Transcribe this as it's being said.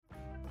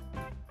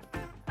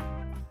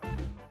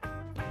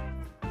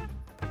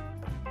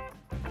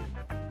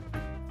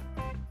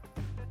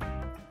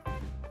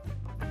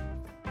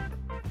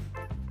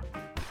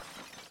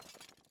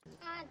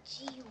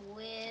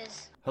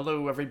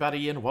Hello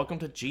everybody and welcome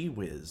to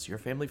Whiz, your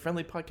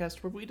family-friendly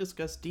podcast where we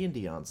discuss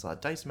D&D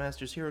Onslaught, Dice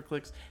Masters,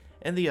 HeroClix,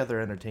 and the other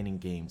entertaining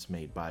games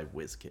made by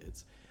Whiz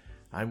Kids.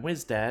 I'm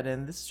WizDad,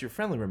 and this is your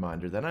friendly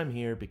reminder that I'm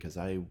here because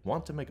I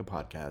want to make a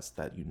podcast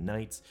that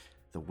unites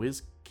the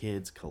Whiz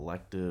Kids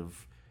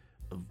collective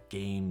of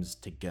games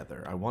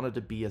together. I wanted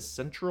to be a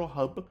central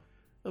hub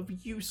of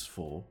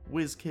useful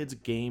Whiz Kids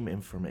game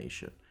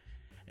information.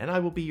 And I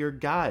will be your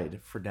guide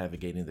for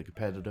navigating the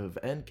competitive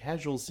and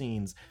casual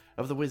scenes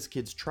of the Whiz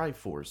Kids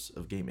Triforce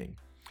of gaming.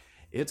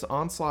 It's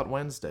Onslaught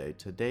Wednesday.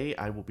 Today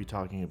I will be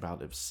talking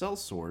about if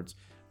Sellswords,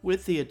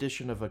 with the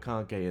addition of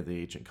Akanke and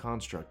the Ancient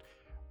Construct,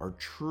 are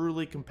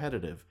truly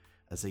competitive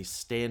as a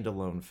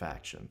standalone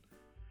faction.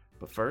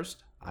 But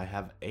first, I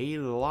have a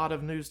lot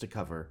of news to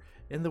cover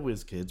in the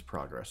Whiz Kids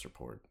Progress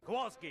Report.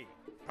 Kowalski,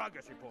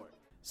 Progress Report.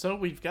 So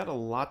we've got a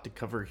lot to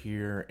cover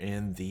here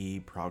in the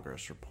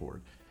Progress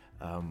Report.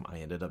 I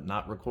ended up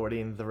not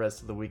recording the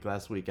rest of the week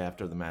last week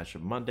after the match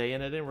of Monday,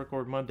 and I didn't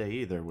record Monday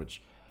either,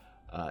 which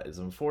is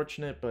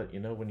unfortunate, but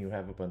you know, when you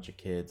have a bunch of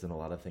kids and a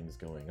lot of things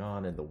going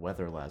on, and the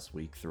weather last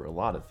week threw a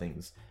lot of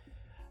things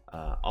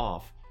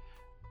off,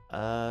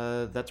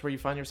 that's where you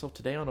find yourself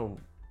today on a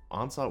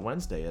Onslaught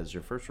Wednesday as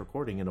your first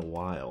recording in a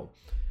while.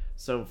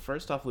 So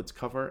first off, let's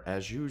cover,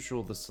 as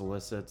usual, the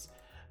solicits.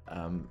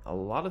 A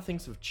lot of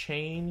things have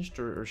changed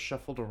or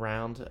shuffled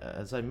around.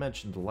 As I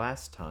mentioned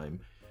last time,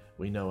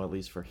 we know, at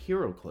least for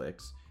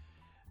HeroClix,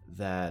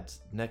 that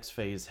next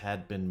phase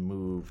had been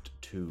moved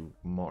to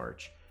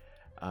March.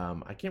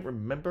 I can't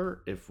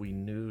remember if we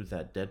knew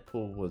that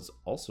Deadpool was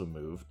also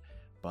moved,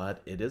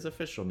 but it is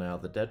official now.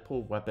 The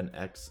Deadpool Weapon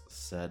X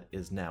set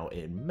is now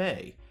in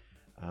May,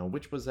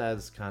 which was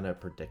as kind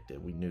of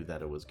predicted. We knew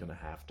that it was going to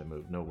have to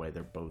move. No way,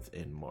 they're both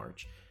in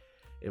March.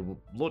 It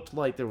looked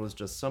like there was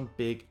just some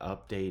big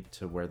update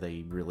to where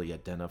they really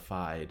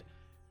identified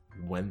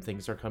when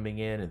things are coming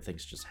in, and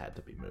things just had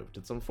to be moved.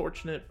 It's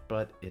unfortunate,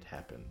 but it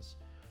happens.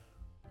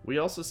 We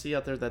also see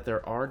out there that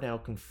there are now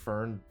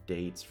confirmed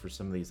dates for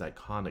some of these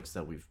iconics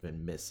that we've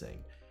been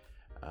missing.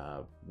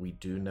 We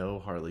do know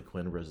Harley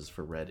Quinn Roses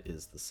for Red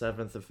is the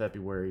 7th of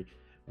February.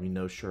 We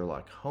know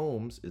Sherlock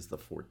Holmes is the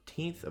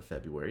 14th of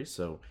February,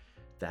 so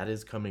that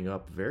is coming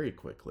up very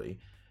quickly.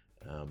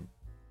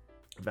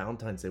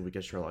 Valentine's Day we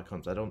get Sherlock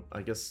Holmes.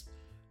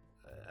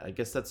 I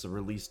guess that's a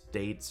release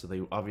date, so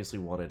they obviously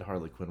wanted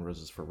Harley Quinn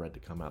Roses for Red to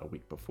come out a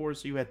week before,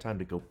 so you had time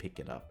to go pick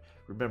it up.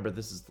 Remember,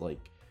 this is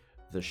like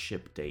the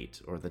ship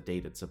date, or the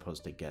date it's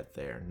supposed to get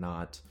there,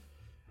 not,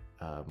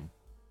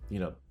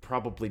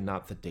 probably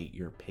not the date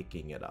you're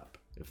picking it up,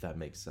 if that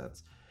makes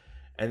sense.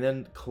 And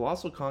then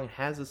Colossal Kong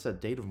has a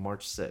set date of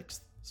March 6th,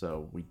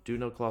 so we do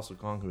know Colossal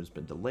Kong, who has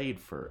been delayed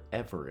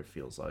forever, it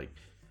feels like.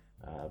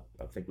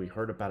 I think we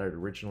heard about it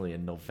originally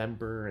in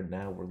November, and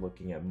now we're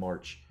looking at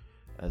March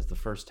as the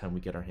first time we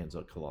get our hands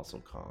on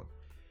Colossal Kong.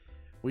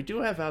 We do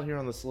have out here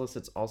on the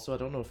solicits also, I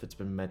don't know if it's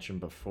been mentioned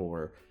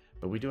before,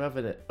 but we do have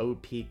an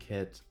OP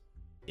kit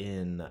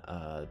in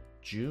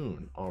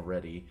June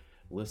already,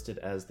 listed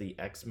as the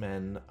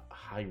X-Men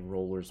High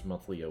Rollers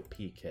Monthly OP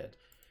kit.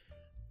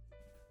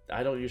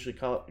 I don't usually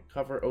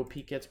cover OP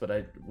kits,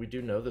 but we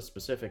do know the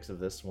specifics of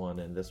this one,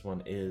 and this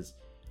one is,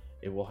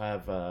 it will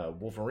have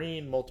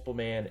Wolverine, Multiple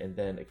Man, and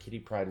then a Kitty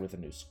Pryde with a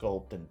new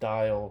sculpt and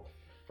dial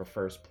for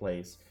first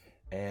place.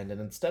 And then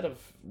instead of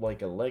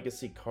like a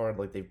legacy card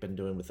like they've been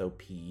doing with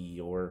OP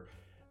or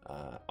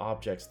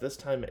objects, this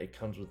time it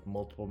comes with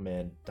Multiple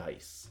Man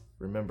dice.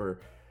 Remember,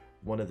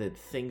 one of the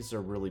things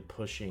they're really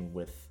pushing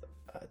with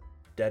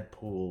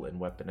Deadpool and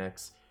Weapon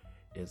X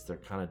is they're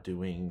kind of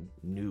doing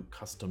new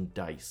custom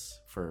dice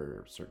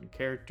for certain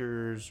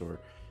characters or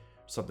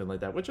something like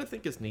that, which I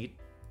think is neat.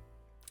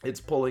 It's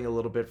pulling a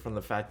little bit from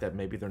the fact that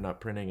maybe they're not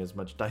printing as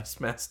much Dice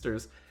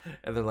Masters,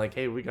 and they're like,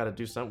 hey, we got to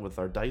do something with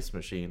our dice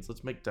machines.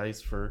 Let's make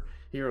dice for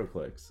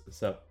HeroClix.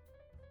 So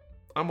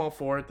I'm all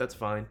for it. That's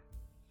fine.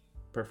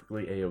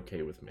 Perfectly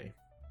A-okay with me.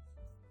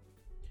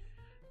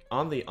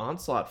 On the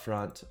Onslaught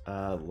front,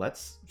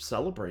 let's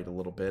celebrate a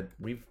little bit.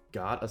 We've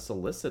got a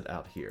solicit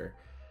out here.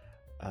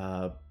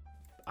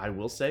 I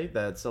will say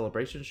that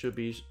celebration should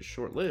be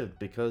short-lived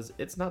because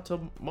it's not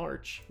till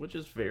March, which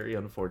is very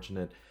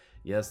unfortunate.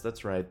 Yes,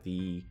 that's right,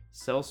 the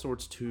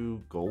Sellswords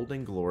 2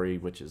 Golden Glory,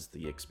 which is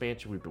the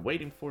expansion we've been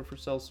waiting for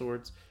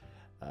Sellswords,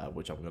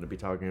 which I'm going to be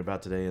talking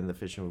about today in the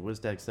Fishing with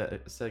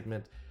WizDad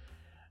segment.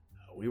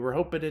 We were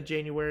hoping in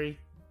January,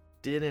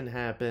 didn't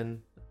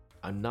happen.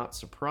 I'm not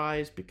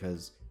surprised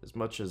because as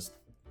much as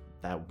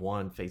that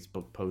one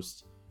Facebook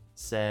post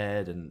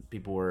said and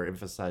people were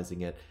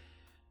emphasizing it,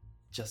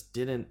 just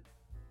didn't,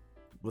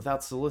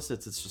 without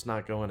solicits, it's just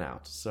not going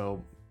out.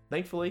 So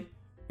thankfully,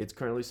 it's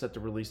currently set to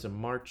release in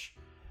March.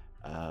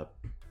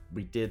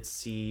 We did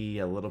see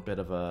a little bit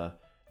of a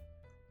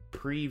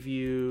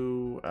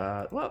preview.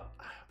 Well,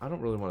 I don't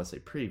really want to say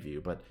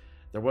preview, but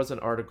there was an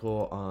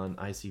article on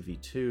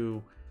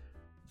ICV2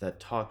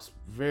 that talks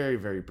very,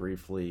 very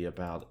briefly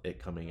about it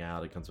coming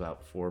out. It comes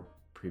out for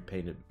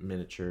pre-painted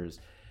miniatures.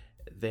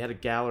 They had a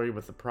gallery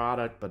with the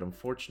product, but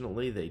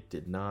unfortunately they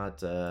did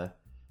not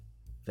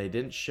they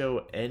didn't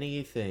show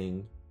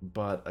anything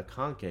but a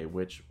Kanke,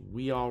 which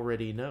we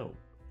already know.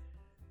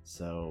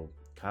 So,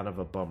 kind of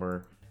a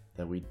bummer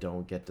that we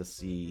don't get to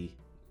see,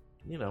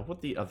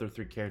 what the other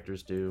 3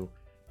 characters do.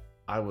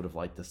 I would have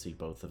liked to see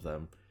both of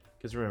them.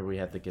 Because remember, we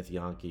have the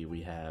Githyanki,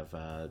 we have,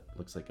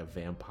 looks like a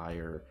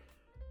vampire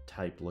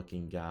type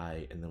looking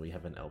guy, and then we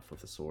have an elf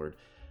with a sword.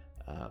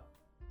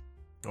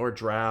 Or a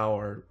drow,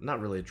 or not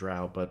really a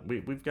drow, but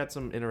we've got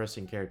some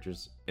interesting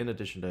characters in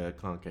addition to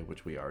Kanke,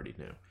 which we already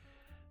knew.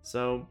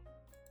 So,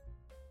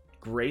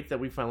 great that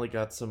we finally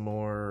got some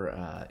more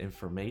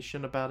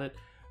information about it.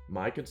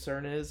 My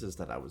concern is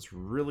that I was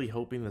really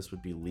hoping this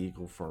would be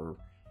legal for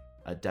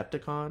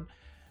Adepticon.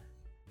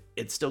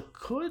 It still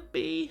could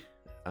be.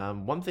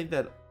 One thing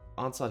that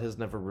Onslaught has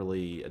never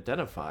really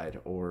identified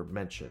or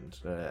mentioned,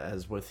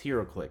 as with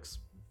HeroClix,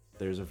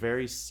 there's a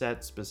very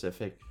set,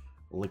 specific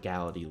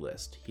legality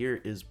list.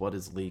 Here is what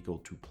is legal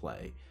to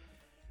play.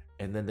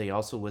 And then they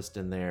also list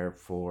in there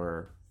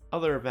for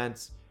other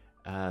events,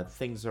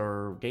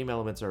 game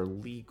elements are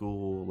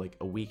legal like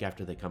a week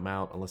after they come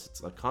out, unless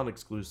it's a con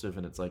exclusive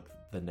and it's like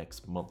the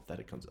next month that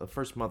it comes, the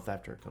first month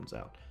after it comes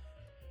out.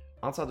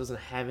 Onslaught doesn't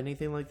have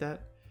anything like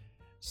that,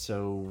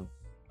 so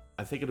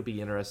I think it'll be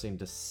interesting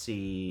to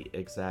see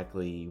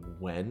exactly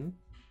when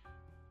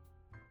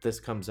this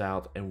comes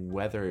out and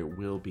whether it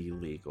will be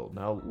legal.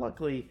 Now,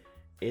 luckily,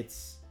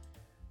 it's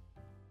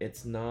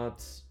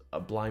not a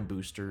blind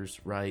boosters,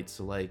 right?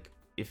 So, like,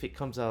 if it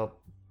comes out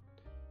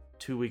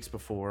 2 weeks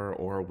before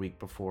or a week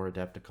before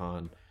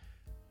Adepticon,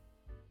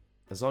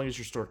 as long as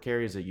your store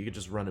carries it, you can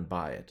just run and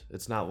buy it.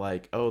 It's not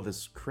like, oh,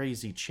 this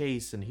crazy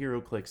chase and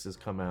HeroClix has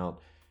come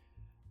out,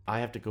 I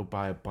have to go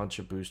buy a bunch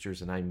of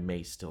boosters and I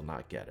may still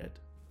not get it,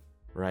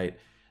 right?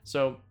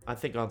 So I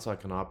think Onslaught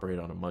can operate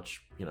on a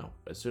much,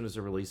 as soon as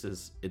it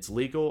releases, it's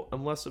legal,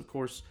 unless, of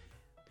course,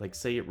 like,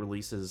 say it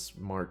releases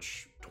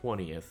March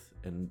 20th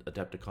and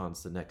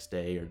Adepticon's the next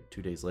day or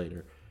 2 days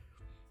later.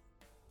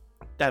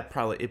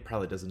 It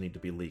probably doesn't need to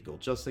be legal,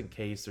 just in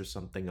case there's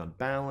something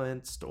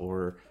unbalanced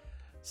or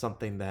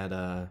something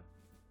that,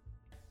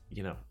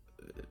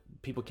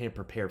 people can't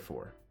prepare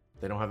for.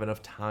 They don't have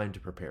enough time to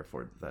prepare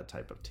for that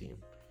type of team.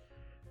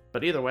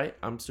 But either way,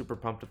 I'm super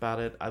pumped about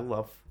it. I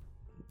love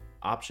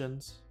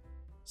options.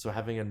 So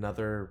having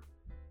another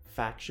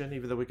faction,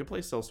 even though we can play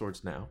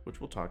Sellswords now, which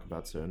we'll talk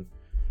about soon,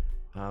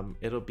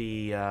 it'll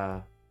be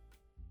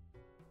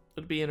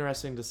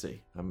interesting to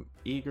see. I'm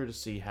eager to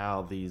see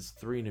how these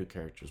 3 new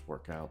characters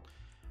work out.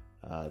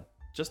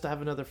 Just to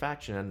have another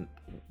faction, and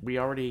we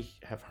already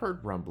have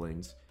heard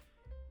rumblings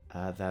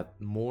that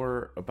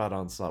more about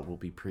Onslaught will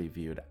be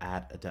previewed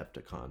at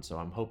Adepticon. So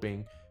I'm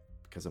hoping,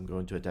 because I'm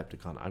going to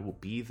Adepticon, I will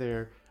be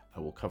there. I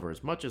will cover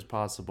as much as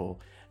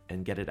possible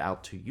and get it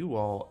out to you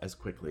all as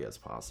quickly as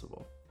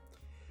possible.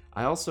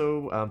 I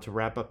also, to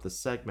wrap up the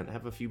segment,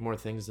 have a few more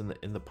things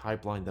in the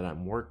pipeline that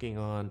I'm working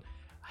on.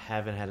 I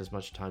haven't had as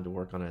much time to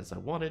work on it as I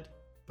wanted,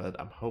 but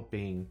I'm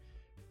hoping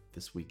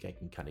this week I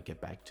can kind of get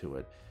back to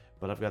it.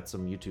 But I've got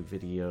some YouTube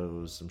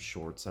videos, some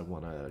shorts I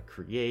want to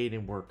create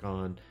and work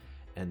on,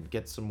 and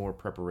get some more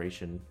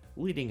preparation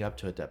leading up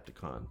to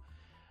Adepticon.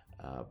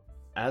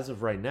 As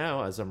of right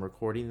now, as I'm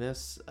recording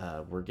this,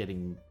 we're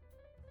getting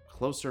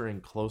closer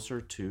and closer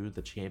to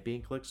the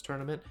Champion Clicks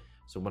tournament.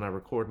 So when I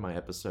record my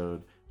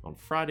episode on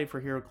Friday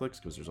for HeroClix,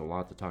 because there's a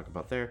lot to talk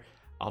about there,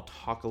 I'll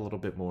talk a little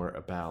bit more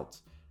about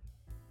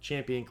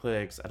Champion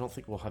Clicks. I don't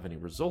think we'll have any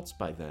results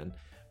by then,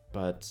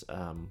 but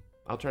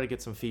I'll try to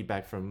get some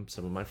feedback from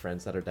some of my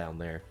friends that are down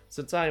there,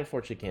 since I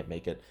unfortunately can't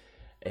make it,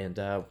 and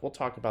we'll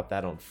talk about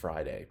that on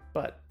Friday.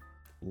 But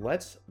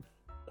let's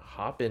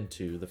hop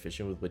into the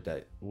Fishing with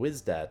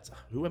WizDad.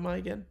 Who am I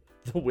again?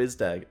 The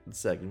WizDad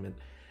segment.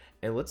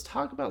 And let's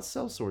talk about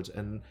Sellswords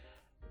and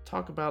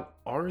talk about,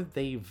 are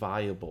they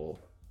viable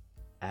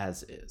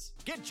as is?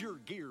 Get your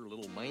gear,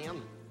 little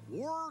man.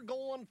 We're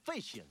going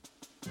fishing.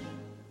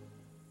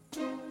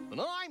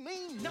 And I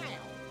mean now.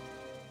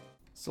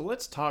 So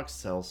let's talk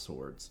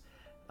Sellswords.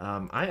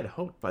 I had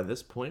hoped by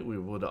this point we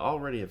would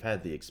already have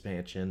had the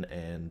expansion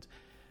and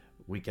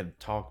we could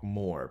talk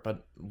more.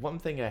 But one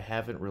thing I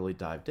haven't really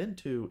dived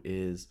into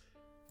is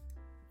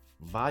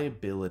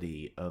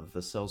viability of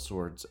the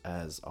Sellswords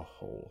as a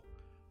whole.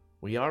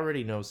 We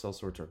already know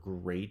Sellswords are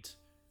great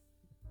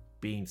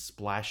being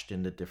splashed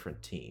into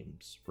different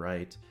teams,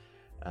 right?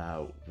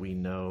 We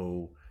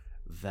know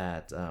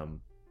that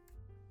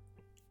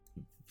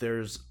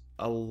there's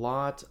a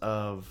lot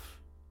of...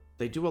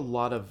 They do a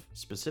lot of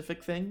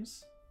specific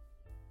things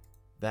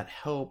that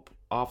help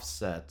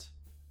offset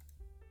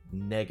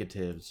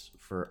negatives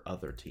for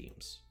other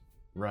teams,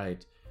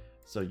 right?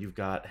 So you've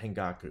got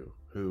Hengaku,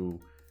 who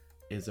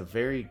is a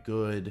very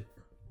good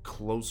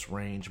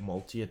close-range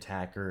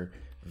multi-attacker,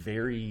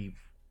 very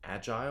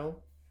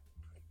agile.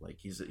 Like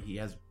he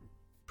has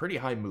pretty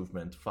high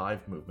movement,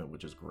 5 movement,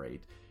 which is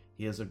great.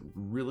 He is a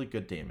really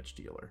good damage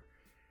dealer.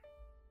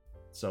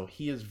 So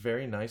he is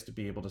very nice to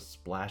be able to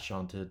splash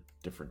onto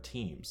different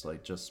teams,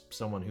 like just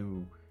someone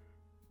who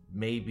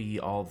maybe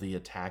all the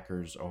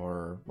attackers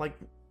are like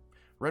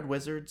Red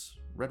Wizards.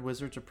 Red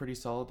Wizards are pretty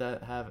solid to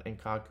have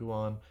Hengaku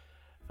on.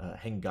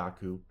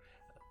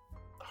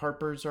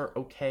 Harpers are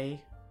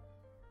okay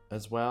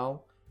as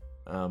well.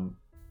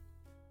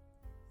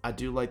 I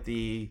do like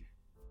the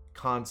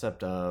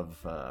concept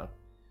of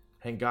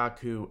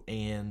Hengaku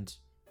and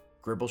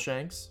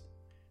Gribbleshanks.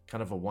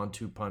 Kind of a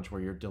 1-2 punch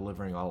where you're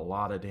delivering a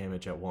lot of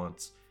damage at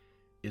once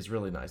is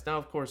really nice. Now,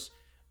 of course,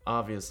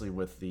 obviously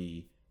with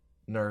the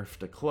nerf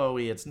to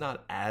Chloe, it's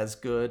not as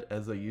good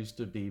as they used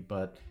to be,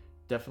 but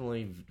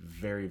definitely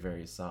very,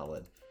 very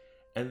solid.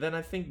 And then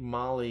I think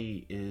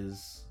Molly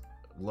is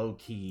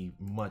low-key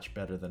much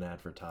better than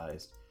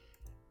advertised.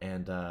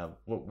 And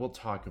we'll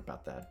talk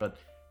about that. But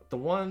the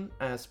one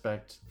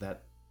aspect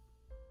that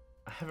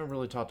I haven't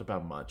really talked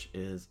about much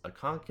is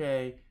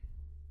Akanke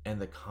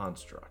and the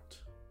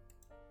Construct.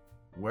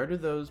 Where do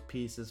those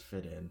pieces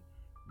fit in?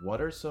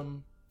 What are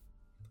some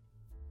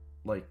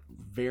like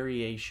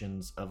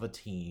variations of a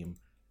team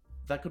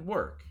that could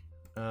work?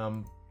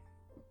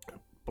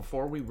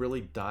 Before we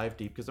really dive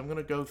deep, because I'm going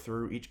to go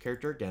through each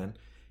character again.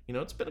 You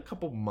know, it's been a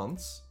couple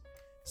months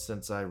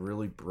since I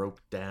really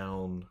broke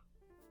down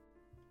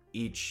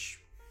each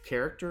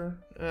character.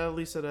 At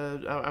least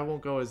I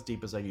won't go as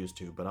deep as I used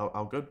to, but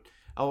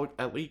I'll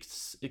at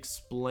least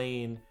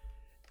explain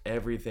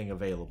everything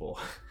available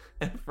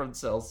from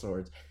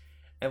Sellswords.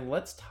 And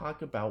let's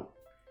talk about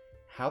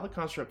how the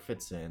construct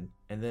fits in,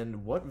 and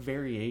then what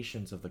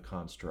variations of the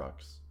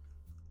construct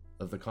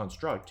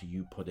do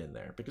you put in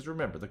there? Because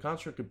remember, the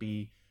construct could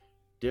be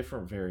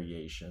different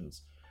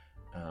variations.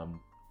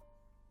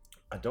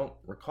 I don't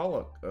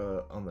recall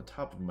on the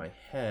top of my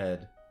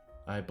head.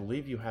 I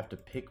believe you have to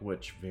pick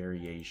which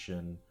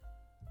variation,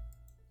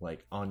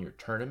 like on your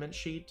tournament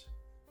sheet.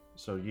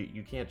 So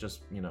you can't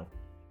just,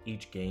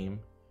 each game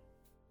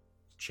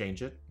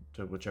change it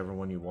to whichever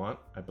one you want.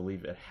 I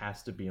believe it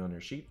has to be on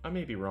your sheet. I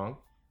may be wrong.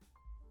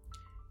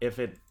 If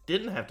it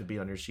didn't have to be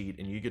on your sheet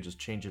and you could just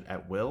change it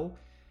at will,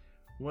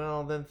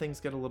 well, then things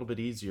get a little bit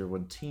easier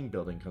when team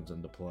building comes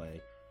into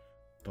play.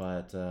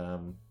 But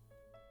I'm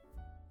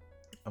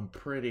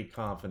pretty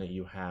confident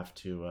you have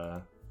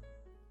to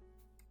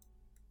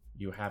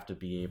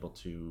be able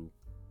to,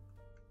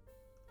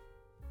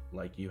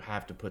 like, you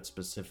have to put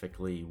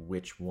specifically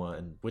which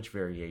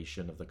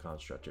variation of the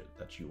construct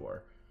that you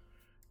are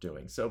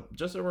doing. So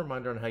just a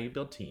reminder on how you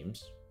build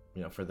teams,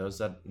 for those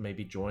that may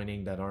be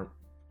joining that aren't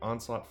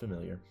Onslaught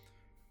familiar.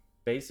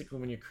 Basically,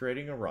 when you're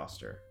creating a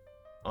roster,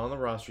 on the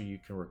roster you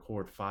can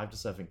record 5 to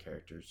 7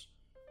 characters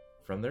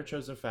from their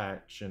chosen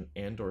faction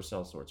and or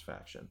Sellswords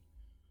faction.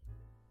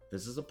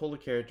 This is a pool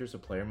of characters a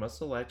player must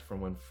select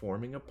from when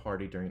forming a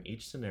party during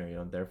each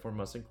scenario, and therefore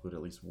must include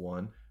at least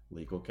one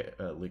legal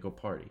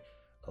party.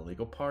 A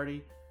legal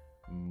party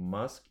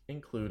must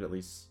include at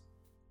least...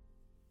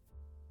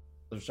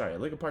 a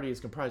legal party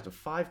is comprised of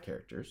 5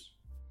 characters,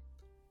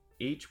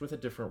 each with a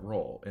different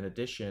role. In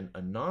addition,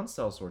 a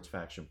non-Sellswords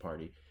faction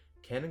party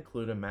can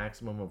include a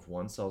maximum of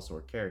 1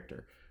 Sellsword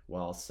character,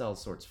 while a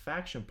Sellswords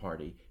faction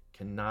party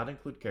cannot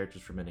include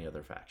characters from any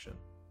other faction.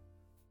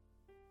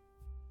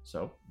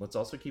 So, let's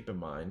also keep in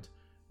mind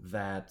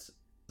that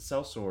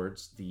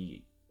Sellswords,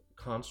 the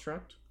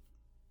construct,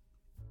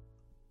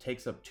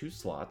 takes up 2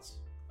 slots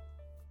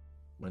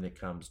when it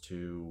comes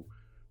to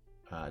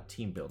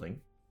team building.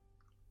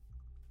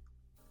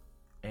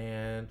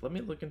 And let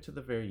me look into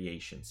the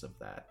variations of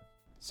that.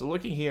 So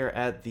looking here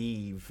at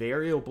the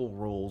variable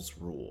roles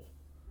rule,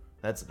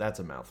 that's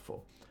a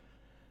mouthful.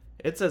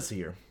 It says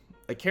here,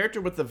 a character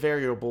with the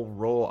variable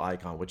role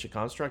icon, which a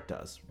construct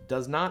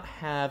does not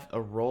have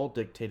a role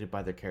dictated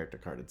by their character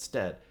card.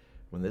 Instead,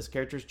 when this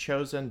character is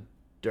chosen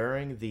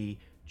during the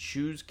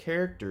choose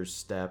characters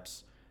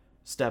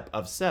step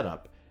of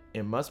setup,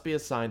 it must be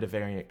assigned a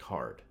variant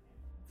card.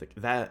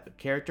 That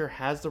character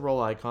has the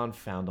role icon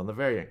found on the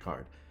variant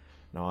card.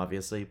 Now,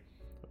 obviously,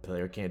 a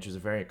player can't choose a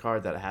variant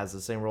card that has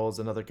the same role as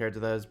another character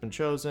that has been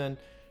chosen.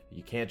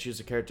 You can't choose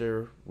a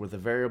character with a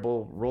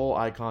variable role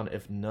icon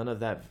if none of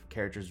that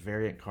character's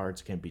variant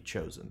cards can be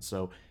chosen.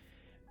 So,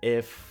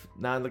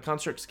 now in the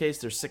construct's case,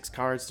 there's 6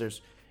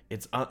 cards.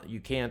 You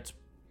can't,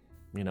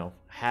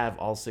 have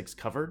all 6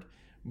 covered.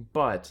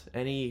 But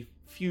any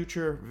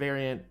future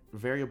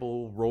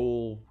variable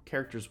role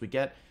characters we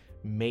get,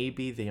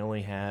 maybe they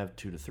only have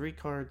 2 to 3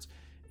 cards.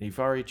 And you've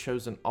already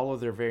chosen all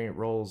of their variant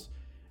roles,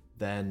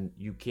 then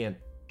you can't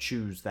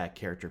choose that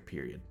character,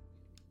 period.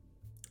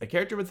 A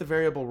character with the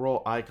variable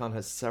role icon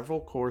has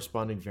several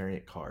corresponding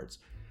variant cards.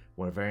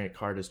 When a variant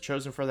card is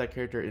chosen for that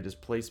character, it is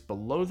placed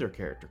below their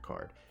character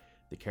card.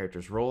 The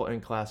character's role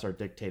and class are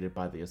dictated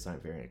by the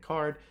assigned variant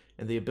card,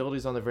 and the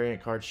abilities on the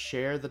variant card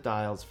share the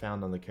dials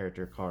found on the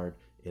character card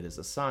it is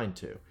assigned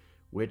to.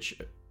 Which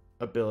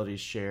abilities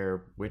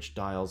share which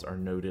dials are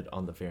noted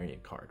on the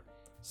variant card.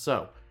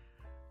 So,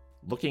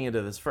 looking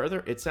into this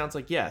further, it sounds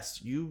like,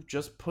 yes, you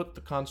just put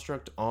the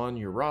construct on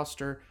your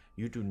roster.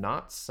 You do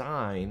not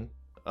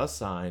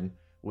assign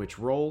which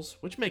roles,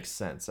 which makes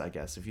sense, I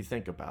guess, if you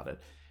think about it.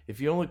 If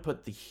you only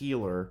put the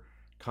healer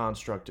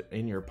construct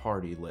in your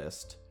party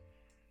list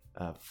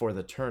for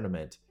the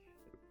tournament,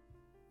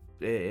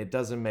 it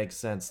doesn't make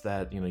sense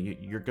that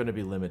you're going to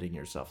be limiting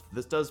yourself.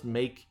 This does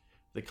make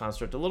the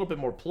construct a little bit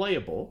more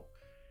playable,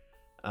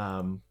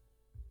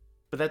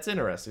 But that's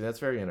interesting. That's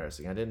very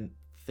interesting. I didn't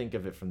think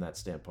of it from that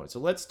standpoint. So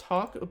let's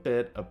talk a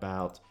bit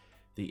about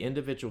the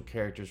individual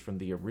characters from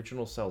the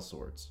original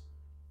Sellswords.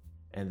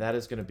 And that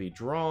is going to be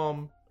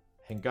Drom,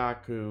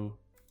 Hengaku,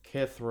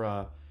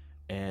 Kithra,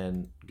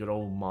 and good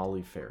old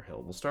Molly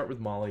Fairhill. We'll start with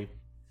Molly.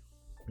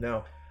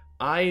 Now,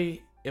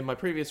 in my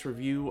previous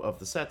review of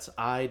the sets,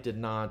 I did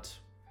not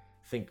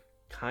think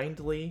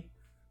kindly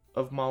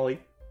of Molly,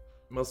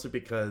 mostly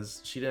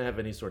because she didn't have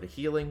any sort of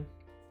healing.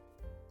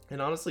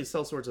 And honestly,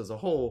 Sellswords as a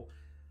whole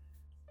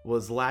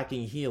was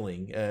lacking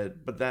healing.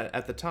 But that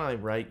at the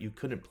time, right, you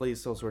couldn't play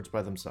Sellswords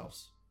by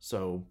themselves.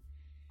 So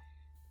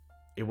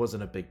it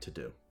wasn't a big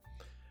to-do.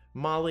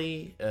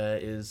 Molly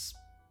is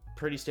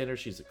pretty standard.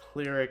 She's a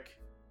cleric,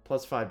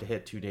 +5 to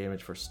hit, 2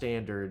 damage for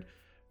standard.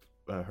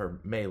 Her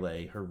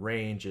melee, her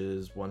range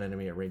is 1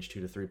 enemy at range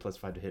 2 to 3,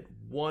 +5 to hit,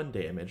 1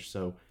 damage.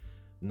 So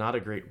not a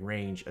great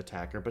range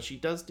attacker, but she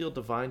does deal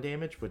divine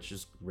damage, which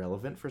is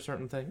relevant for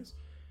certain things.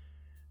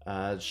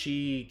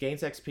 She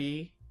gains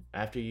XP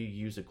after you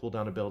use a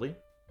cooldown ability.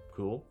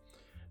 Cool.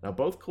 Now,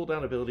 both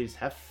cooldown abilities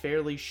have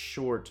fairly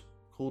short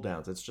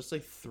cooldowns. It's just a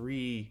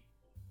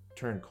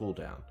 3-turn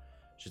cooldown.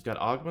 She's got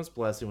Ogma's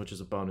Blessing, which is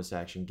a bonus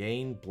action.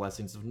 Gain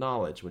Blessings of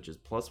Knowledge, which is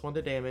 +1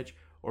 to damage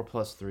or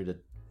 +3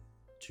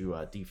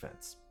 to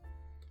defense,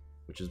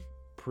 which is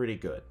pretty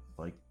good.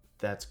 Like,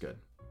 that's good.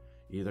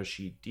 Either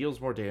she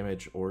deals more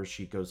damage or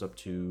she goes up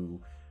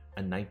to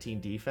a 19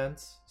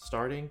 defense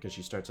starting, because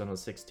she starts on a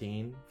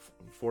 16,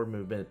 4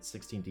 movement,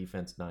 16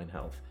 defense, 9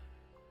 health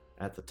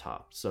at the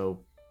top.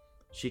 So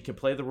she can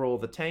play the role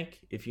of the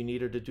tank. If you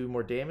need her to do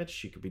more damage,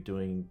 she could be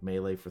doing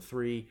melee for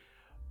 3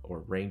 or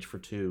range for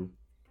 2.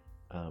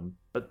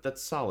 But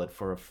that's solid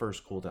for a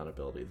first cooldown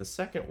ability. The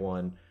second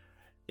one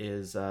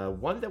is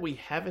one that we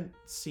haven't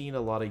seen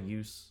a lot of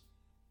use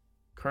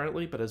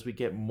currently, but as we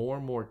get more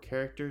and more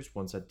characters,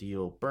 ones that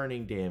deal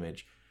burning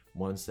damage,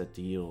 ones that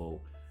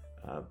deal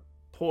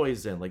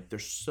poison, like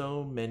there's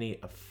so many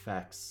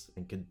effects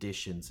and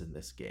conditions in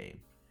this game.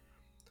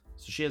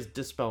 So she has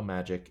Dispel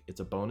Magic. It's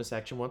a bonus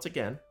action once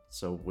again,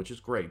 so which is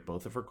great.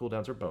 Both of her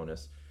cooldowns are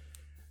bonus.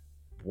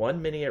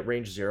 1 mini at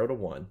range 0 to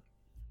 1,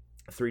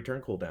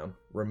 3-turn cooldown.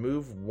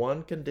 Remove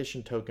 1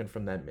 condition token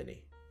from that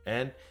mini.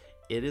 And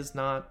it is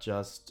not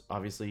just,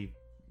 obviously,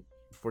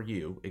 for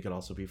you. It could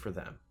also be for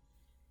them.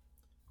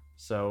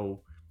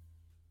 So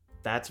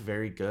that's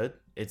very good.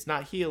 It's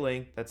not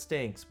healing. That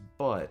stinks.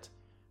 But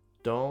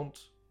don't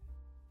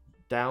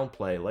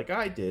downplay, like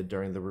I did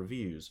during the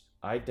reviews.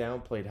 I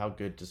downplayed how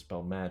good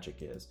Dispel Magic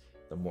is.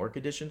 The more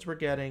conditions we're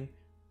getting,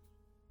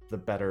 the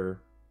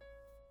better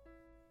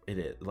it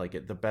is.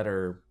 The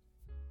better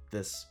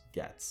this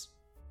gets.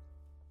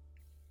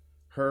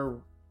 Her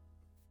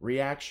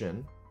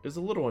reaction is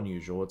a little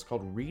unusual. It's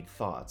called Read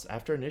Thoughts.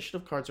 After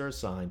initiative cards are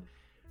assigned,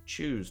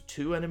 choose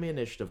 2 enemy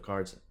initiative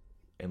cards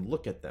and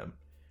look at them.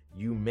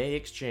 You may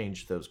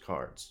exchange those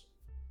cards.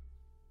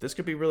 This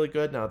could be really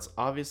good. Now, it's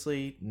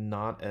obviously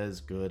not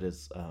as good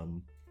as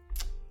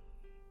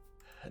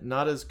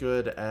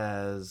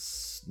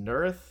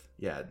Nerth.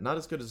 Yeah, not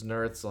as good as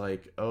Nerth's,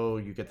 like, oh,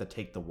 you get to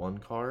take the 1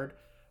 card.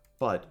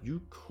 But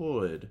you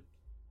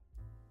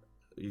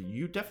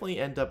definitely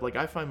end up, like,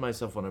 I find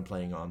myself when I'm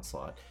playing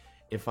Onslaught,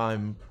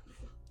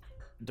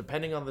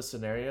 depending on the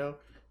scenario,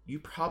 you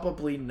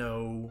probably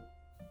know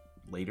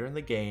later in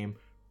the game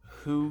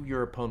who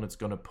your opponent's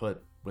going to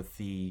put with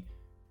the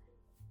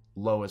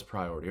lowest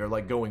priority, or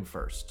like going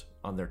first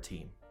on their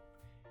team.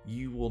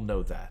 You will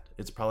know that.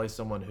 It's probably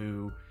someone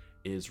who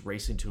is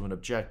racing to an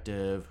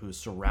objective, who's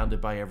surrounded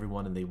by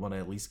everyone, and they want to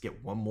at least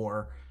get 1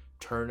 more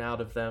turn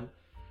out of them.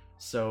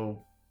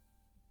 So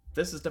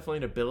this is definitely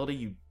an ability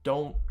you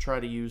don't try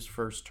to use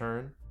first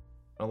turn,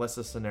 unless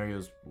the scenario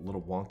is a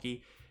little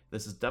wonky.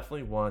 This is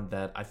definitely one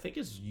that I think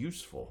is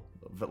useful,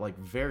 but like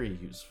very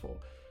useful.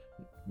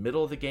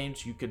 Middle of the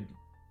games, you could,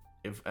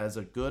 if as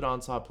a good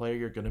Onslaught player,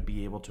 you're going to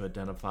be able to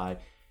identify,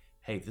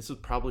 hey, this is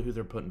probably who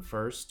they're putting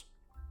first.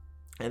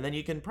 And then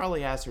you can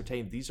probably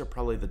ascertain these are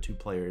probably the 2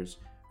 players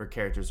or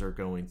characters that are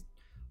going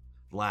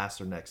last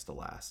or next to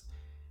last.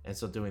 And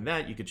so doing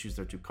that, you could choose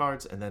their 2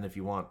 cards, and then if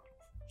you want,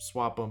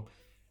 swap them.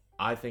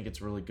 I think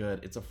it's really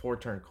good. It's a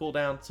 4-turn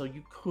cooldown, so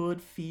you could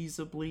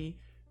feasibly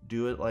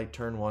do it like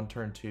turn 1,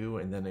 turn 2,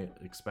 and then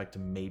expect to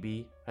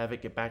maybe have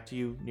it get back to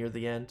you near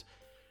the end.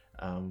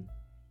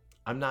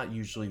 I'm not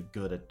usually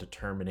good at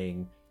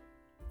determining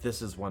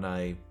this is when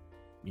I,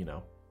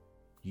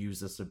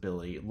 use this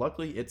ability.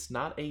 Luckily, it's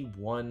not a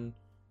one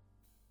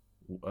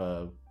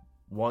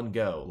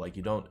go. Like,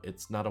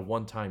 it's not a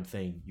one-time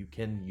thing. You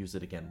can use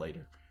it again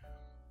later.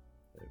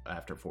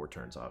 After 4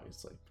 turns,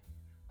 obviously.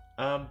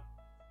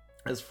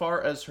 As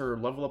far as her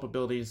level up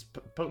abilities,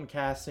 Potent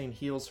Casting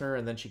heals her,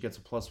 and then she gets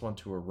a +1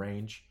 to her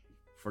range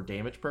for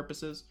damage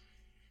purposes.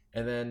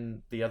 And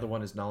then the other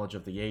one is Knowledge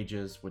of the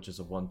Ages, which is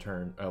a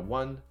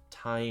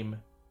one-time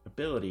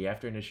ability.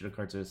 After initiative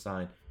cards are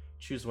assigned,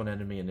 choose 1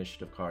 enemy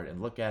initiative card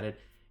and look at it.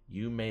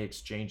 You may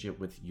exchange it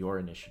with your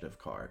initiative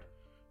card.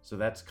 So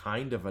that's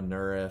kind of a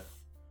Nerith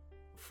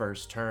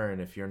first turn.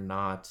 If you're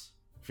not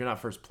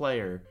first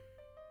player,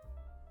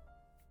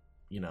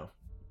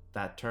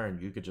 that turn,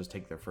 you could just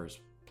take their first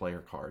player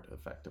card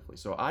effectively.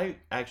 So I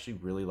actually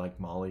really like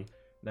Molly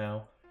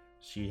now.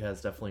 She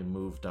has definitely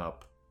moved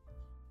up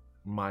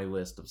my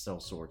list of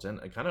Sellswords, and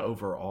kind of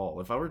overall,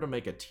 if I were to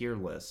make a tier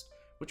list,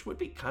 which would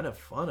be kind of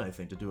fun, I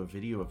think, to do a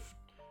video of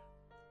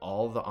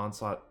all the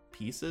Onslaught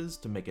pieces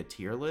to make a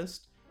tier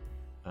list,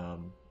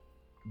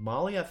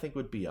 Molly I think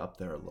would be up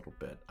there a little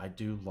bit. I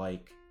do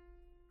like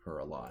her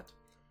a lot.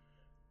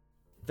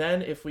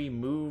 Then if we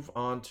move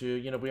on to,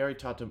 we already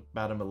talked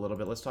about him a little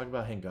bit. Let's talk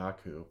about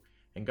Hengaku.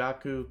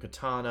 Hengaku,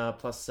 Katana,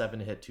 +7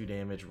 to hit, 2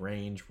 damage,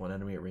 range, 1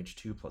 enemy at range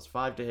 2,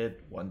 +5 to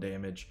hit, 1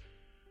 damage.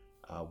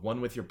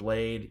 1 with your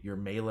blade, your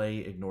melee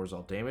ignores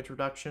all damage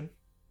reduction.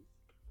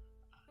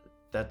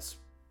 That's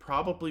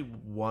probably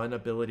one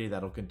ability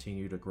that'll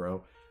continue to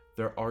grow.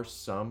 There are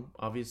some,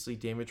 obviously,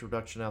 damage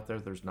reduction out there.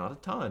 There's not a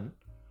ton,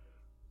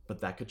 but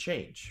that could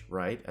change,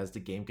 right? As the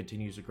game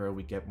continues to grow,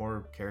 we get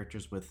more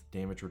characters with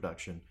damage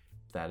reduction.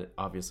 That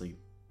obviously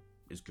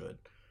is good.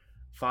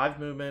 5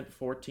 movement,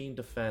 14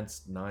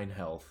 defense, 9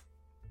 health.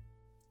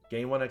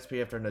 Gain 1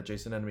 XP after an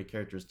adjacent enemy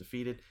character is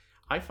defeated.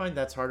 I find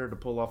that's harder to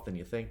pull off than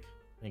you think.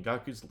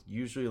 Hengaku's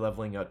usually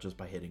leveling up just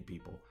by hitting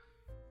people.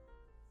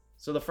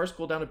 So the first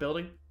cooldown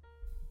ability,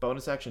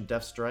 bonus action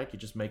Death Strike, you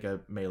just make a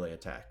melee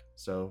attack.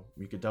 So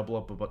you could double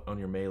up on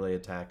your melee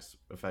attacks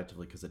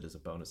effectively because it is a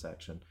bonus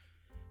action.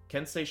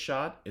 Kensei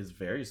Shot is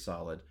very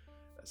solid.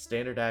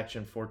 Standard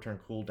action, 4-turn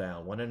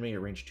cooldown. 1 enemy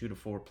at range 2 to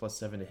 4,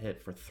 +7 to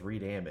hit for 3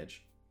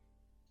 damage.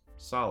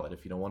 Solid.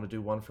 If you don't want to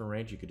do 1 from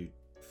range, you could do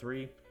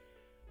 3.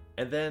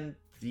 And then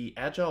the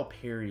Agile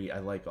Parry I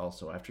like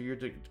also. After you're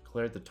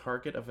declared the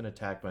target of an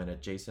attack by an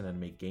adjacent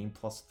enemy, gain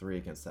 +3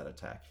 against that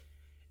attack.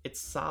 It's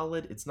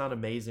solid. It's not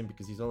amazing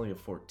because he's only a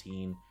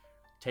 14.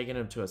 Taking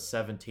him to a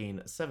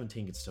 17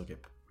 can still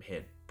get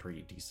hit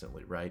pretty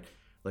decently, right?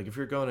 Like if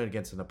you're going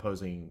against an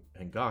opposing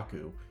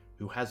Hengaku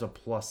who has a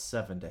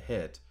 +7 to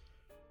hit,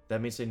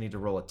 that means they need to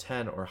roll a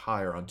 10 or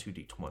higher on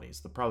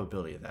 2d20s. The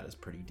probability of that is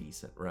pretty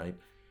decent, right?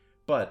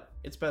 But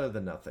it's better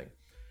than nothing.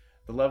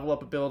 The level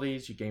up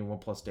abilities, you gain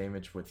 1+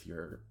 damage with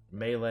your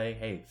melee.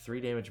 Hey,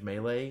 3 damage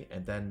melee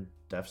and then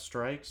Death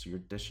Strike, so you're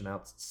dishing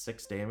out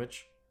 6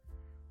 damage,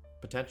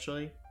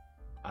 potentially.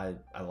 I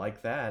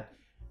like that.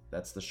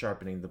 That's the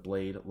Sharpening the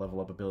Blade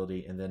level up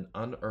ability. And then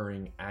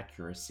Unerring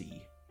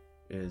Accuracy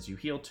is you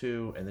heal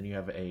 2, and then you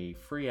have a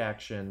free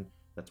action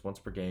that's once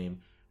per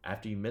game.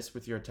 After you miss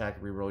with your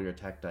attack, reroll your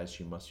attack dice,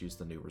 you must use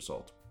the new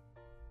result.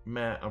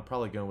 I'm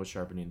probably going with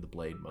Sharpening the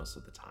Blade most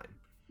of the time.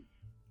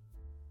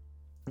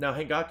 Now,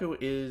 Hengaku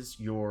is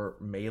your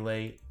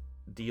melee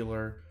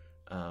dealer.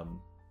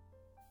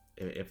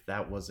 If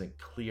that wasn't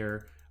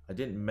clear, I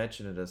didn't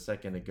mention it a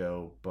second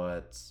ago,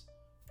 but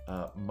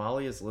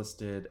Molly is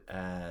listed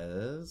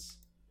as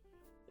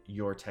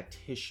your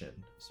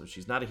tactician. So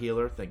she's not a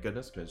healer, thank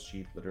goodness, because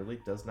she literally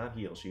does not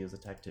heal. She is a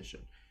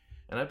tactician.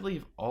 And I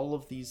believe all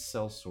of these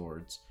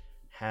Sellswords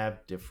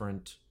have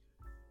different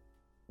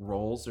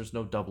roles. There's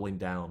no doubling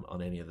down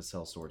on any of the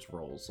Sellswords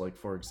roles. Like,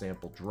 for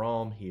example,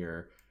 Drom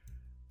here.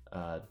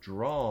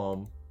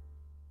 Drom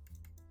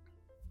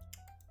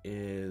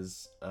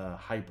is a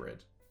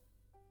hybrid.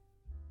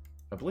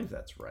 I believe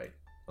that's right.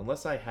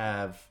 Unless I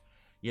have...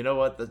 You know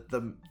what?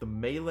 The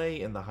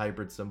melee and the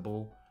hybrid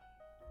symbol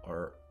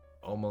are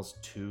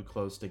almost too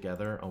close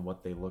together on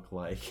what they look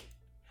like.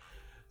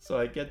 So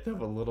I get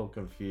them a little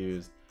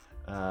confused.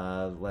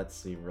 Let's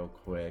see real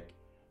quick.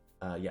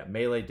 Yeah,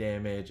 melee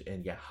damage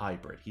and yeah,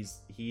 hybrid.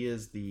 He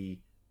is the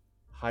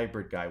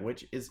hybrid guy,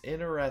 which is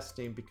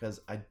interesting because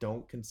I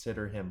don't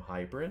consider him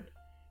hybrid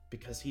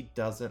because he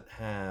doesn't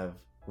have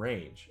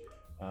range.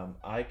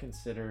 I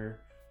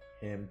consider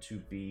him to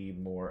be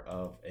more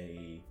of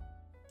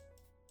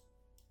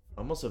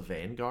almost a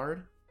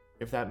vanguard,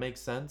 if that makes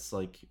sense.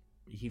 Like,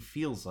 he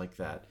feels like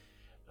that.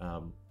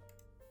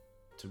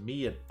 To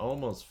me, it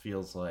almost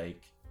feels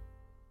like...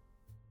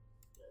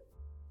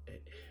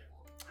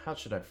 How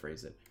should I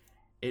phrase it?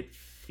 It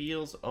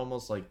feels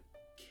almost like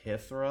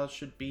Kithra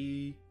should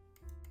be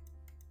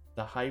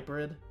the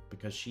hybrid,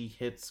 because she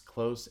hits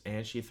close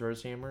and she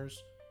throws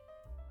hammers.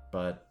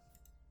 But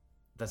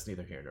that's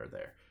neither here nor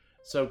there.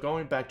 So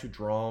going back to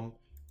Drom,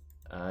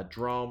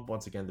 Drom,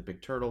 once again, the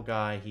big turtle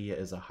guy. He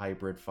is a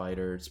hybrid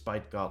fighter.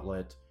 Spite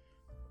Gauntlet.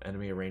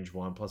 Enemy at range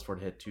 1, +4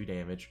 to hit, 2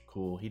 damage.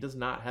 Cool. He does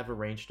not have a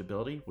ranged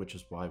ability, which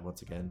is why,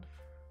 once again,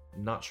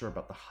 I'm not sure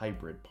about the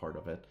hybrid part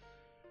of it.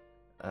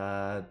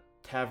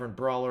 Tavern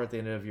Brawler. At the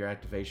end of your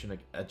activation,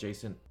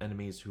 adjacent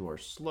enemies who are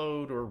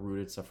slowed or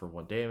rooted suffer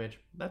 1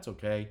 damage. That's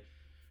okay.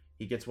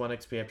 He gets 1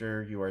 XP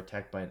after you are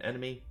attacked by an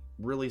enemy.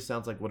 Really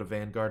sounds like what a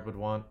Vanguard would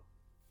want.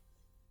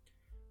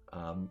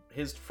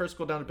 His first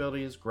cooldown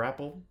ability is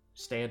Grapple.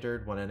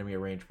 Standard, 1 enemy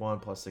at range 1,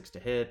 +6 to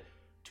hit,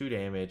 2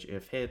 damage.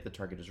 If hit, the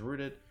target is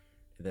rooted.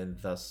 And then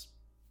thus,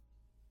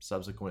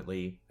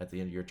 subsequently, at the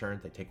end of your turn,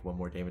 they take 1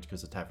 more damage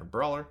because of Tavern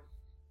Brawler.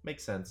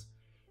 Makes sense.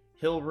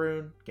 Hill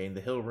Rune. Gain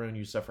the Hill Rune,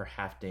 you suffer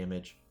half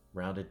damage,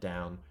 rounded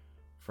down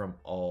from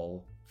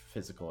all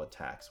physical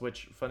attacks.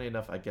 Which, funny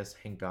enough, I guess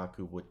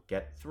Hengaku would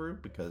get through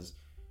because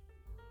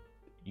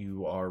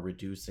you are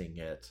reducing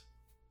it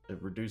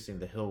reducing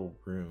the heal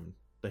rune.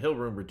 The heal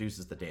rune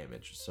reduces the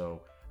damage,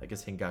 so I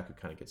guess Hingaku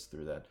kind of gets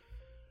through that.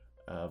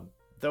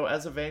 Though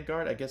as a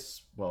Vanguard, I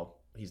guess, well,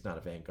 he's not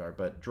a Vanguard,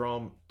 but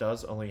Drom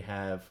does only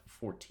have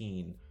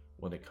 14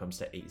 when it comes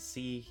to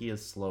AC. He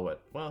is slow at,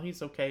 well,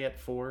 he's okay at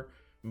 4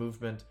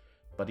 movement,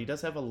 but he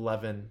does have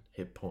 11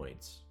 hit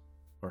points,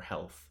 or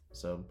health,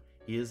 so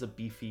he is a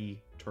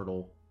beefy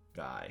turtle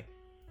guy.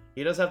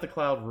 He does have the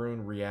Cloud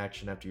Rune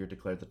reaction after you're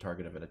declared the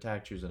target of an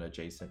attack. Choose an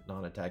adjacent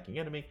non-attacking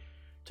enemy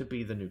to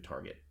be the new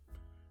target.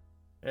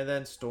 And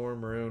then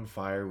Storm Rune,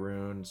 Fire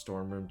Rune.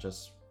 Storm Rune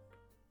just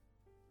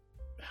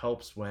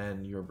helps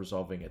when you're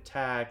resolving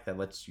attack. That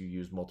lets you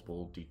use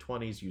multiple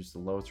d20s. Use the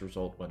lowest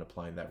result when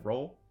applying that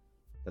roll.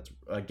 That's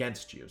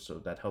against you, so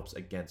that helps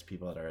against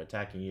people that are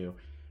attacking you.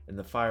 In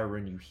the Fire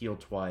Rune, you heal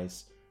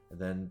twice, and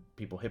then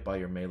people hit by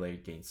your melee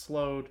gain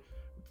slowed.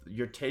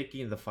 You're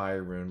taking the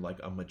Fire Rune like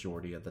a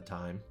majority of the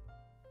time.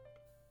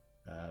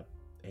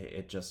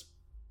 It just,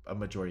 a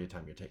majority of the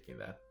time you're taking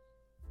that.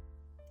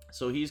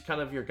 So he's kind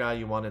of your guy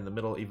you want in the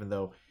middle, even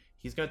though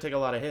he's going to take a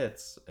lot of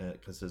hits,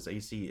 because his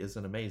AC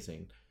isn't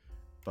amazing.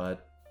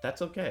 But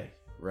that's okay,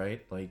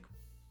 right? Like,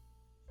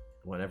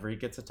 whenever he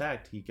gets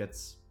attacked, he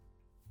gets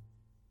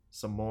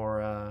some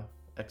more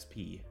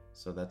XP,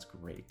 so that's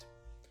great.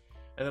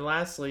 And then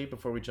lastly,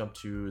 before we jump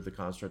to the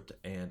Construct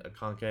and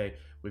Akanke,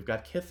 we've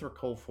got Kithra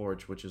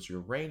Coalforge, which is your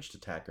ranged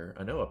attacker.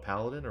 I know a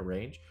paladin or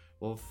range,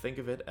 well, think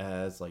of it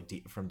as like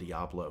from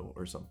Diablo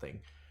or something.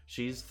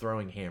 She's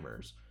throwing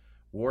hammers.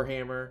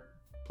 Warhammer,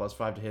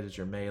 +5 to hit is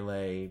your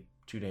melee,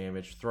 2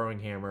 damage. Throwing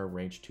hammer,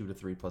 range 2 to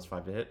 3,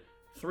 +5 to hit,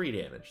 3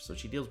 damage. So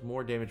she deals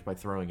more damage by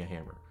throwing a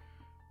hammer,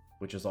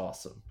 which is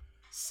awesome.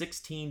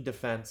 16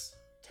 defense,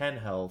 10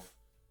 health,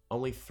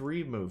 only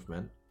 3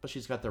 movement, but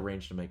she's got the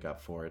range to make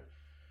up for it.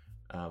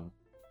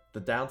 The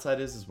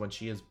downside is when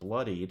she is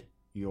bloodied,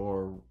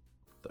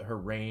 her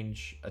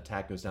range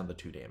attack goes down to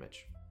 2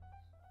 damage.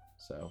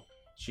 So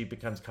she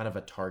becomes kind of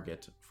a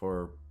target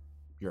for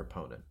your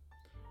opponent.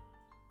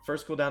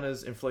 First cooldown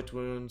is inflict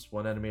wounds.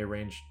 One enemy at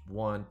range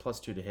 1,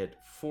 +2 to hit,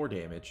 4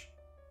 damage.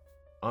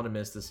 On a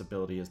miss, this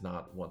ability is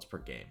not once per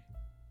game.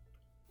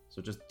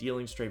 So just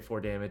dealing straight 4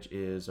 damage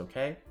is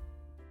okay.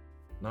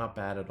 Not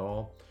bad at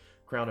all.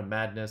 Crown of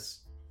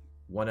Madness.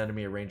 One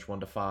enemy at range 1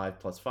 to 5,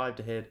 +5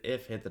 to hit.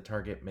 If hit, the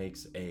target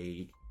makes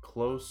a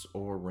close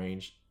or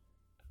ranged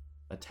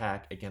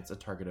attack against a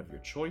target of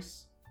your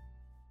choice.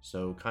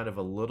 So kind of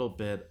a little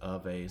bit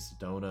of a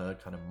Sedona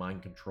kind of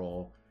mind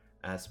control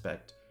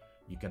aspect.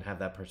 You can have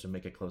that person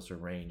make it closer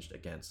ranged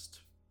against,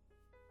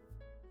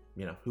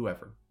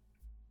 whoever.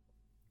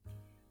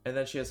 And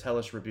then she has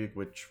Hellish Rebuke,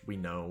 which we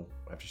know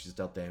after she's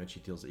dealt damage,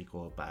 she deals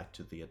equal back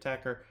to the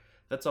attacker.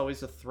 That's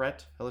always a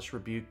threat. Hellish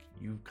Rebuke,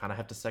 you kind of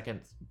have to second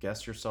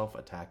guess yourself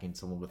attacking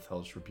someone with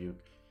Hellish Rebuke.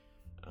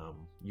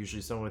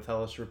 Usually someone with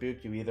Hellish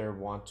Rebuke, you either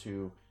want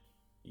to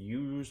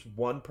use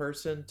one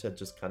person to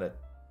just kind of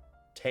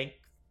tank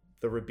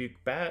the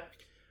rebuke back,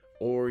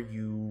 or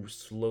you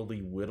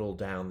slowly whittle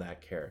down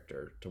that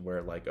character to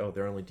where, like, oh,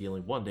 they're only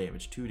dealing 1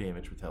 damage, 2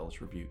 damage with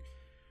Hellish Rebuke.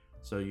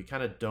 So you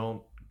kind of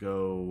don't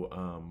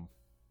go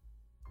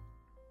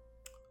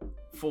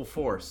full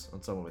force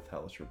on someone with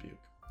Hellish Rebuke.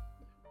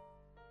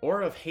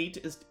 Aura of Hate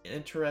is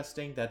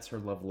interesting. That's her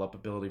level up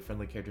ability.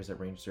 Friendly characters at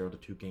range 0 to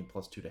 2 gain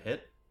 +2 to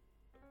hit.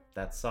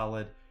 That's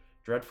solid.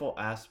 Dreadful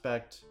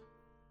Aspect.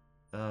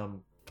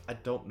 I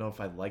don't know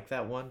if I like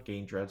that one.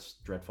 Gain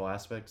Dreadful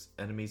Aspects.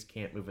 Enemies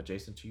can't move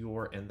adjacent to you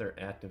or end their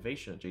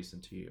activation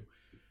adjacent to you.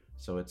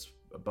 So it's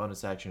a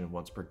bonus action and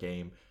once per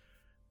game.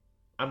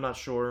 I'm not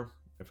sure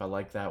if I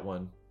like that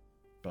one,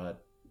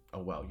 but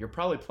oh well. You're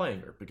probably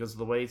playing her because of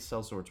the way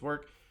Sellswords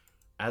work.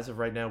 As of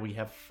right now, we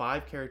have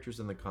 5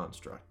 characters in the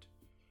Construct.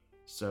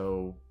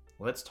 So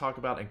let's talk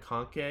about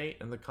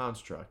Akanke and the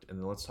Construct, and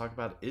then let's talk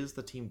about, is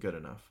the team good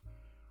enough?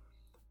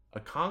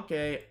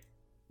 Akanke,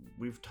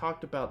 we've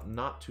talked about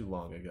not too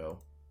long ago,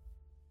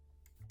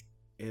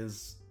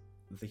 is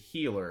the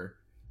healer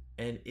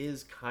and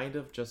is kind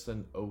of just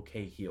an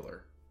okay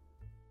healer.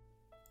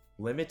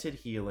 Limited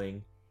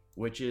healing,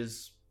 which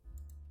is,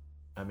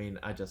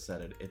 I just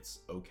said it, it's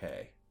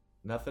okay.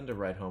 Nothing to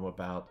write home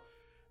about.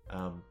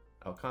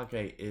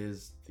 Akanke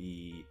is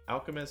the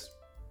Alchemist.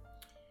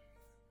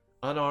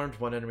 Unarmed,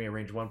 one enemy at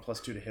range 1,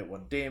 +2 to hit,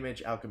 1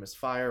 damage. Alchemist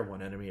Fire,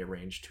 one enemy at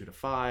range 2 to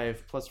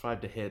 5,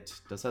 +5 to hit.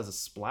 Does has a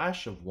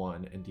splash of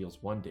 1 and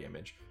deals 1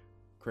 damage.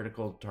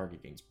 Critical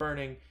target gains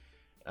burning.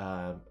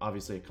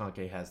 Obviously,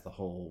 Akanke has the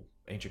whole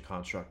Ancient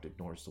Construct,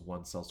 ignores the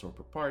 1 sellsword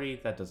per party.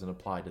 That doesn't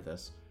apply to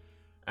this.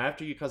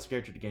 After you cause a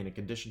character to gain a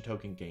condition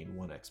token, gain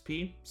 1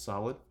 XP.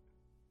 Solid.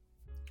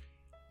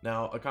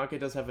 Now, Akanke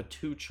does have a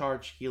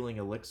 2-charge healing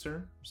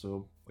elixir,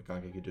 so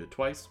Akanke can do it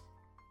twice.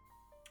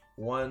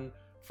 1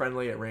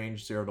 friendly at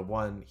range 0 to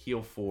 1,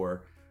 heal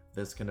 4.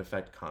 This can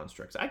affect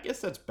constructs. I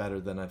guess that's better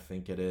than I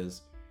think it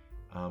is.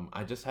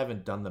 I just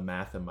haven't done the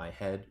math in my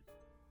head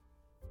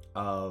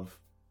of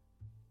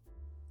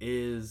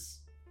in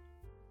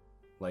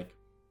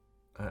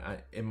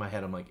my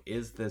head I'm like,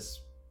 is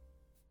this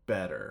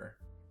better?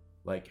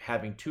 Like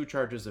having 2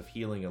 charges of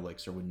healing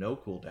elixir with no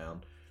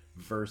cooldown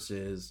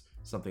versus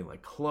something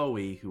like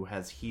Chloe, who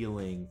has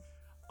healing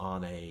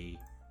on a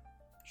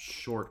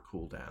short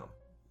cooldown.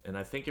 And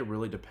I think it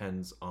really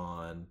depends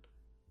on,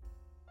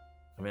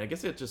 I mean, I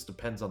guess it just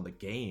depends on the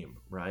game,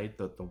 right?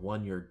 The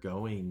one you're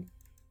going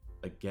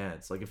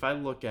against. Like if I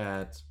look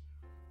at,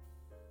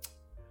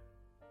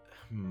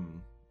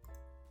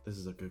 this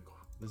is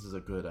a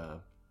good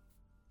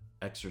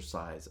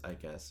exercise, I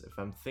guess. If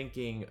I'm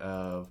thinking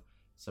of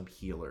some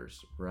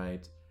healers,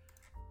 right?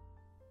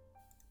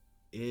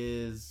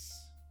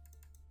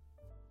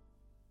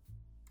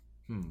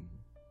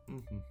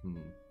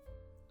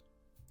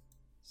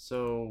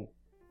 So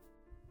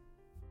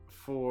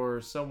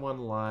for someone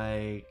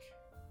like,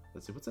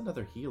 let's see, what's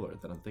another healer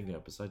that I'm thinking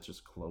of besides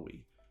just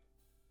Chloe?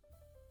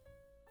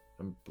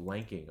 I'm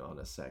blanking on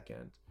a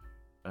second.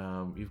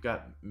 You've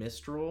got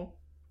Mistral.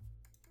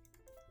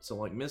 So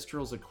like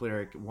Mistral's a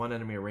cleric, one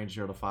enemy at range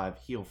 0 to 5,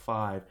 heal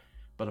 5,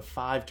 but a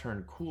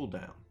 5-turn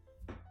cooldown.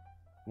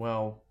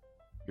 Well,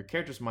 your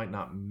characters might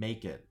not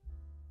make it.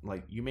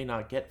 Like, you may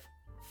not get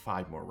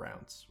 5 more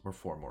rounds or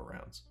 4 more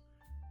rounds,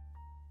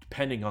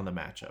 depending on the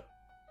matchup.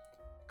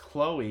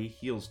 Chloe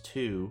heals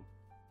 2,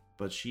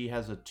 but she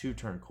has a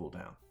 2-turn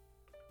cooldown.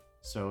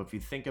 So if you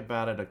think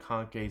about it,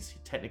 Akanke's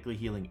technically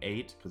healing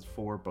 8, because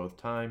 4 both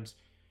times.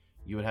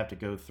 You would have to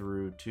go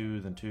through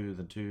 2, then 2,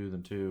 then 2,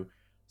 then 2.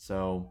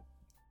 So,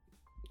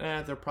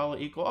 they're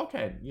probably equal.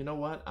 Okay, you know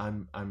what?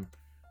 I'm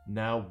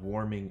now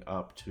warming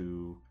up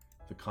to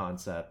the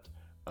concept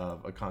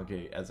of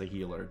Akanke as a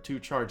healer. 2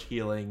 charge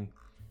healing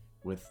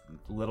with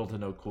little to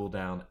no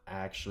cooldown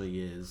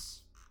actually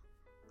is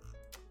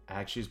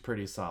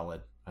pretty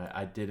solid.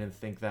 I didn't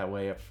think that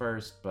way at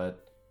first,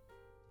 but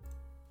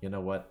you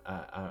know what?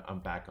 I'm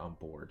back on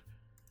board.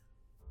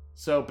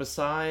 So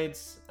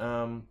besides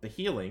the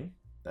healing,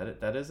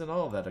 that isn't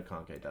all that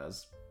Akanke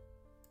does.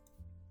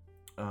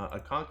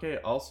 Akanke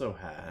also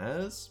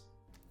has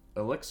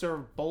Elixir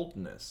of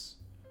Boldness.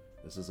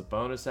 This is a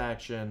bonus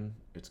action.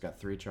 It's got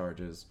 3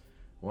 charges.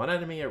 One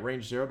enemy at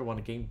range 0 to 1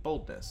 to gain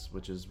Boldness,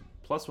 which is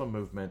 +1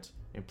 movement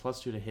and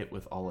 +2 to hit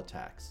with all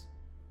attacks.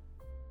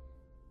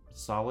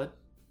 Solid.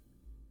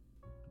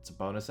 It's a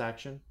bonus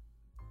action.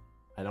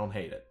 I don't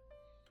hate it.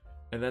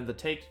 And then the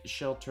Take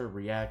Shelter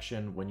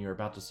reaction, when you're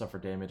about to suffer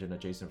damage, an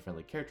adjacent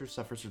friendly character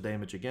suffers some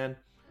damage again.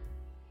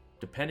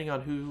 Depending on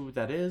who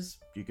that is,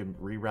 you can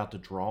reroute to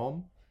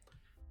Drom.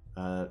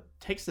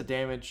 Takes the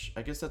damage.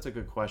 I guess that's a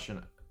good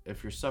question.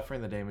 If you're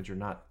suffering the damage, you're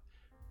not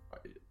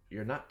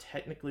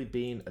technically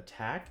being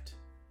attacked,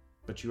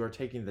 but you are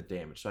taking the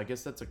damage. So I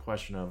guess that's a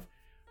question of,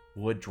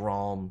 would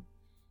Drom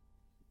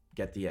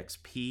get the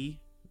XP?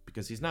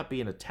 Because he's not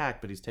being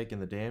attacked, but he's taking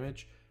the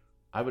damage.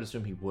 I would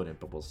assume he wouldn't,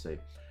 but we'll see.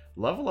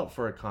 Level up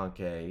for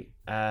Akanke.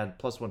 Add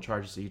 +1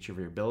 charges to each of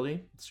your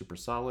ability. It's super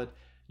solid.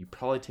 You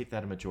probably take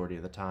that a majority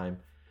of the time.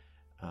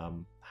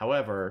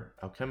 However,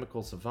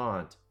 Alchemical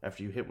Savant,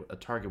 after you hit a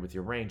target with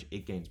your range,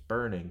 it gains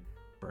Burning.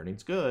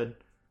 Burning's good.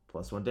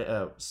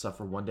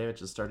 Suffer 1 damage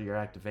at the start of your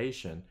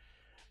activation.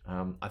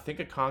 I think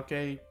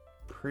Akanke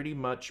pretty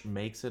much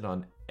makes it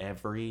on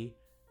every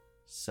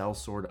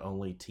Sellsword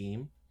only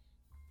team.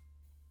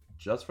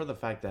 Just for the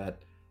fact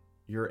that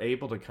you're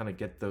able to kind of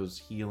get those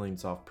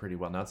healings off pretty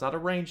well. Now, it's not a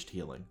ranged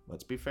healing.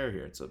 Let's be fair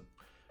here. It's a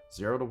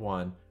 0 to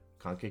 1.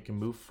 Akanke can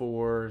move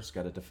 4. It's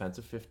got a defense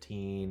of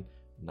 15.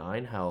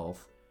 9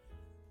 health.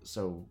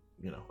 So,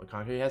 you know,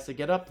 Akanke has to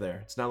get up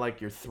there. It's not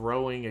like you're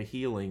throwing a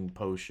healing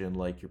potion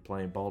like you're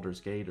playing Baldur's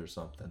Gate or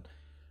something.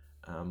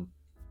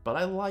 But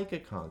I like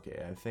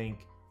Akanke. I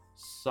think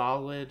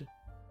solid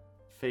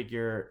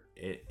figure.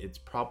 It's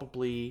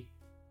probably...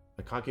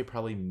 Akanke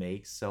probably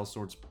makes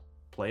Sellswords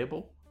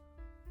playable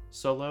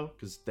solo,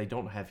 because they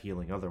don't have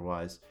healing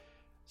otherwise.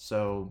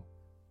 So,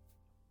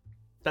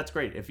 that's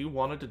great. If you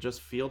wanted to just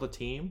field a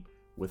team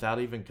without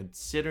even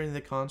considering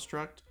the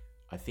construct,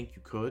 I think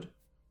you could,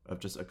 of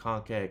just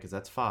Akanke, because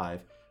that's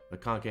 5.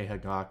 Akanke,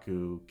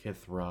 Hagaku,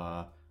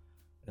 Kithra,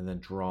 and then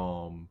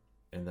Drom,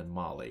 and then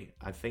Molly.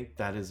 I think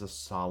that is a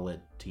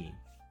solid team.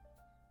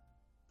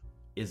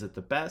 Is it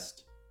the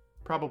best?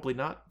 Probably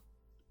not,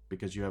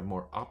 because you have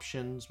more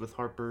options with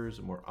Harpers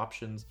and more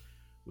options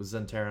with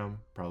Zentarum.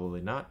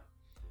 Probably not.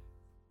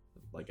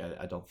 Like,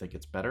 I don't think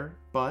it's better,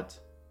 but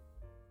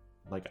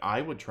like, I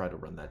would try to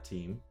run that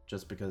team,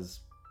 just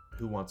because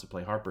who wants to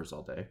play Harpers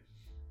all day?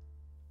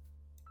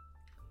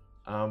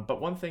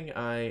 But one thing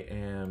I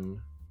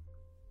am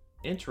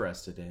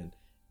interested in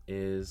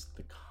is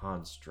the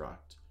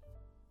construct.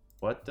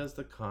 What does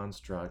the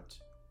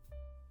construct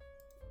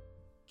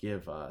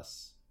give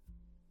us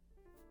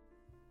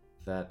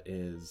that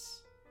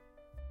is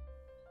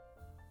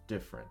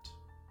different?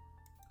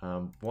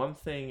 One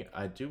thing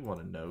I do want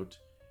to note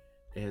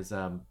is,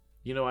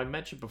 you know, I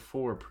mentioned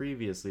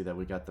previously that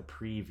we got the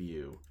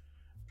preview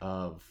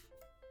of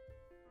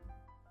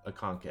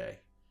Akanke.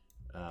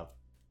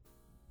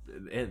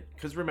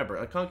 Because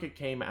remember, Akanke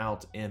came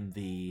out in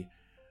the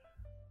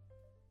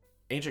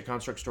Ancient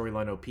Construct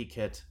Storyline OP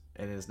kit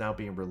and is now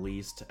being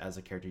released as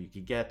a character you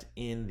could get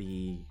in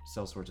the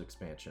Sellswords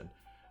expansion.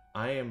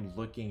 I am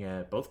looking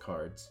at both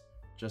cards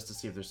just to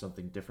see if there's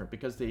something different,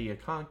 because the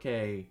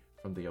Akanke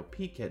from the OP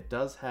kit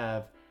does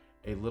have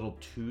a little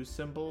 2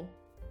 symbol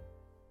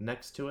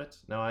next to it.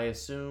 Now I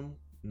assume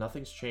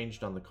nothing's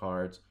changed on the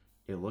cards.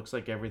 It looks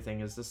like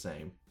everything is the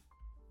same.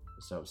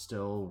 So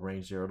still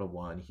range 0 to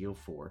 1, heal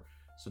 4.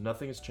 So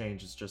nothing has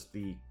changed. It's just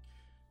the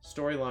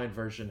storyline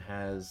version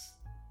has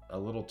a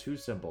little 2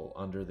 symbol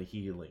under the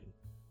healing,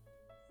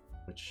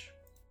 which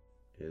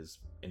is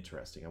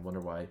interesting. I wonder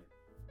why.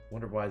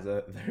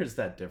 There's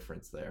that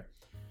difference there.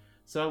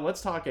 So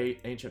let's talk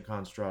Ancient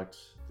Construct,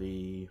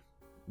 the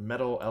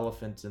metal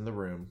elephant in the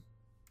room.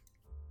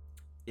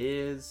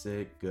 Is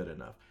it good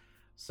enough?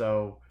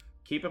 So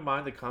keep in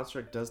mind the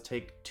construct does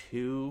take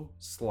 2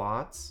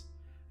 slots.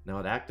 Now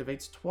it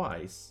activates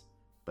twice,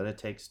 but it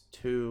takes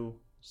 2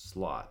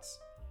 slots,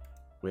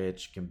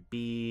 which can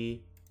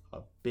be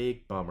a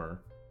big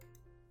bummer.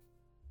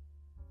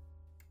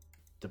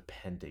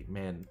 Depending,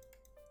 man.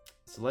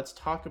 So let's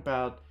talk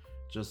about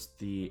just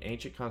the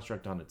Ancient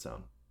Construct on its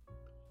own.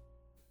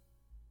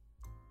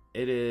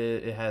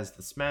 It has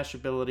the Smash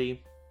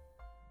ability.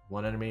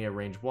 One enemy at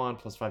range 1,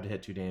 plus 5 to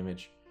hit, 2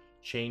 damage.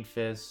 Chain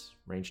Fist,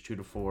 range 2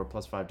 to 4,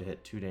 plus 5 to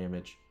hit, 2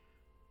 damage.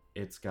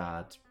 It's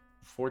got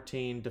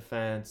 14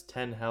 defense,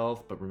 10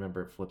 health, but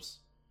remember it flips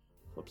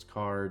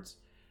cards.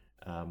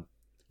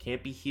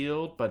 Can't be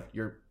healed, but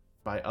you're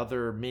by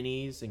other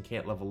minis and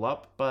can't level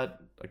up,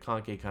 but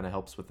Akanke kind of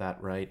helps with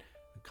that, right?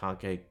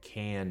 Akanke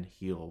can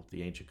heal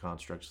the Ancient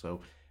Construct,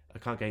 so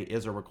Akanke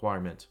is a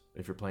requirement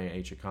if you're playing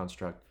Ancient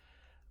Construct.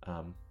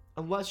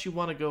 Unless you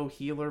want to go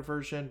healer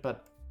version,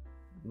 but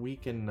we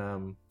can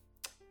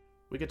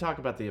talk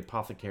about the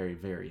Apothecary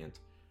variant.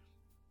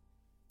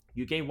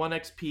 You gain 1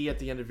 XP at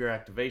the end of your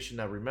activation.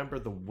 Now remember,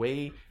 the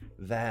way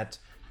that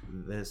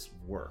this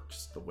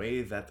works, the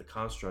way that the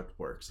construct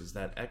works, is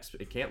that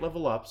it can't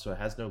level up, so it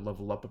has no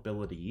level up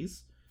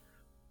abilities,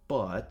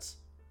 but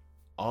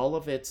all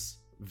of its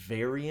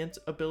variant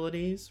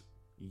abilities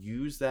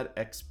use that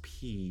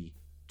XP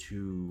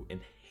to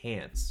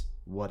enhance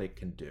what it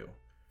can do.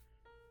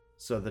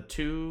 So the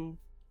 2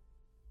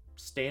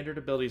 standard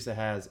abilities it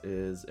has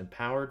is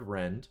Empowered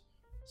Rend,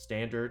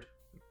 standard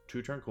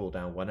 2-turn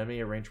cooldown, 1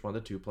 enemy at range 1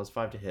 to 2, plus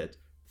 5 to hit,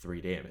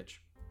 3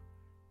 damage.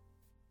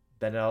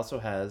 Then it also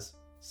has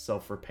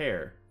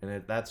Self-Repair,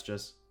 and that's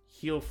just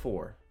heal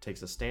 4.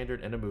 Takes a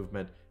standard and a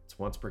movement. It's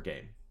once per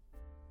game.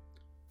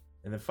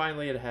 And then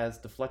finally it has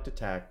Deflect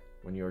Attack.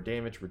 When you are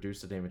damaged, reduce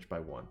the damage by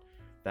 1.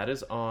 That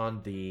is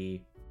on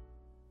the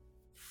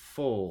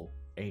full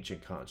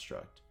Ancient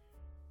Construct.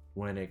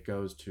 When it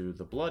goes to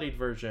the bloodied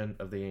version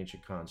of the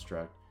Ancient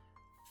Construct,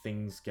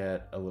 things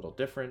get a little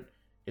different.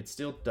 It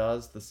still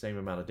does the same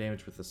amount of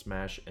damage with the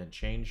Smash and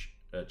Chain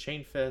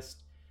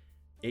Fist.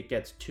 It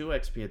gets 2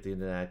 XP at the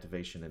end of the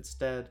activation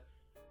instead.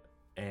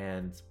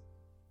 And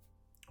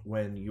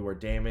when you are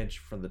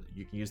damaged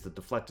you can use the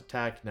Deflect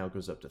Attack. Now it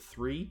goes up to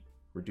 3,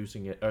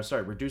 reducing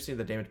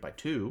the damage by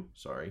 2.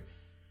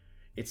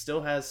 It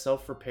still has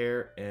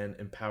Self-Repair and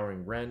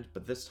Empowering Rend,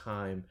 but this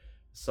time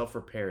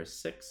Self-Repair is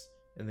 6,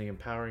 and the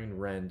Empowering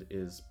Rend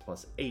is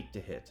plus 8 to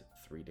hit,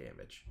 3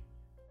 damage.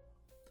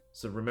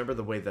 So remember,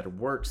 the way that it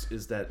works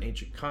is that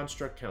Ancient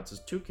Construct counts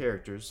as 2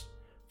 characters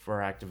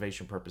for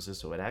activation purposes,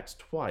 so it acts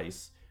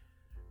twice.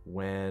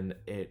 When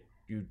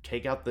you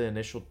take out the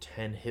initial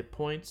 10 hit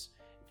points,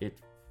 it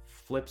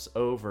flips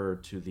over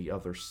to the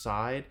other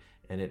side,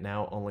 and it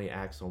now only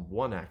acts on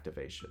 1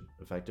 activation.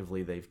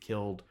 Effectively, they've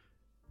killed,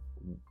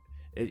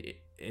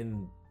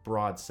 in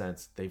broad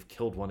sense, they've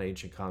killed 1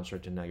 Ancient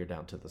Construct, and now you're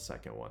down to the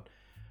second one.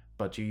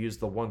 But you use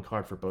the 1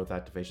 card for both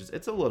activations.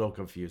 It's a little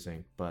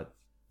confusing, but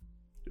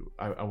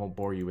I won't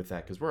bore you with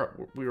that, because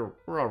we're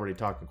already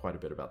talking quite a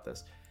bit about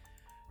this.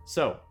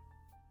 So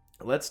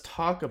let's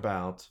talk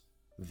about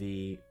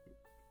the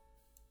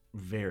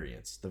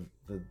variants, the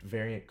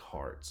variant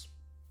cards.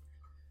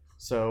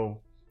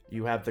 So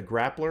you have the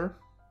Grappler,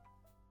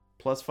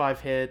 plus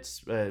 5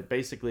 hits.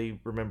 Basically,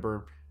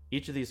 remember,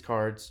 each of these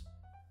cards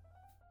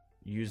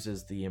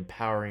uses the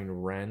Empowering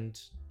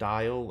Rend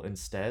dial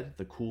instead,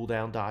 the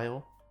cooldown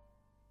dial,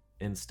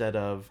 instead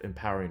of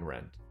Empowering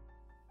Rend.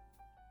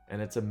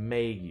 And it's a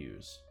may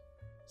use.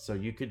 So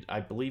I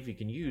believe you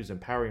can use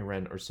Empowering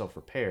Rend or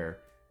Self-Repair,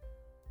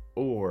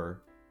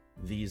 or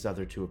these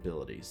other 2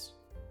 abilities.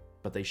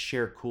 But they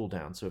share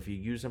cooldown. So if you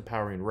use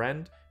Empowering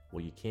Rend,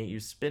 well, you can't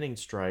use Spinning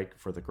Strike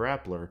for the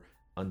Grappler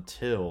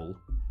until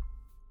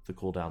the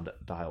cooldown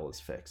dial is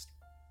fixed.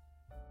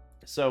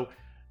 So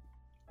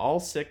all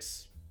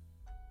 6,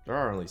 there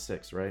are only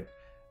 6, right?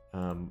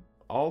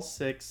 All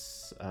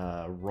 6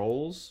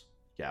 rolls,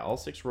 all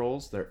 6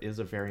 rolls, there is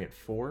a variant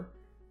 4.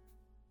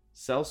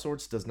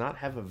 Sellswords does not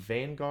have a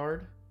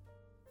Vanguard,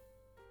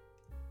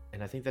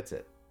 and I think that's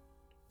it.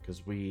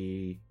 Because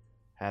we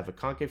have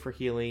Akanke for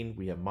healing,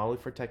 we have Molly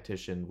for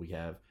tactician, we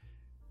have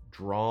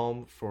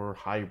Drom for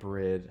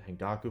hybrid,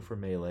 Hengaku for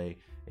melee,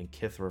 and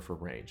Kithra for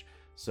range.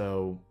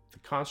 So the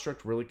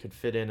construct really could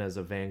fit in as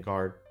a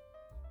Vanguard.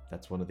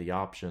 That's one of the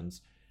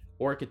options.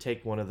 Or it could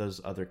take one of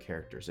those other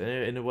characters.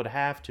 And it would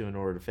have to, in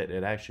order to fit,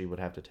 it actually would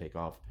have to take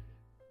off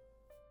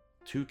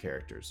 2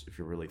 characters if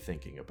you're really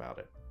thinking about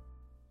it.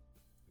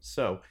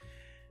 So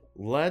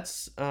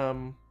let's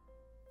I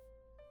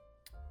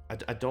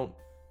don't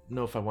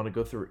know if I want to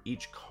go through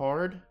each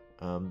card.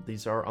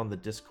 These are on the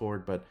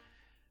Discord, but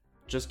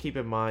just keep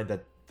in mind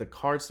that the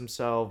cards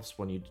themselves,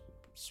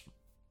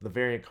 the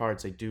variant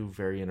cards, they do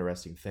very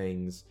interesting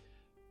things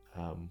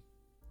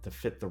to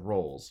fit the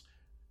roles.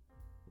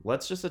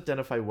 Let's just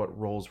identify what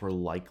roles we're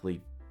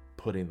likely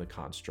putting the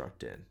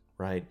construct in,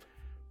 right?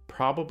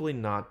 Probably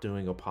not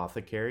doing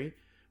Apothecary,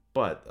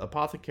 but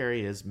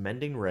Apothecary is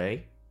Mending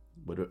Ray,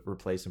 would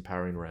replace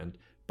Empowering Rend.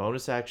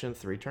 Bonus action,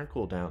 3-turn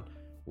cooldown.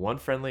 1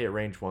 friendly at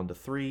range 1 to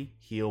 3,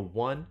 heal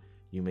 1.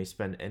 You may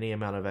spend any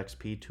amount of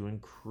XP to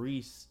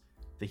increase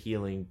the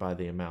healing by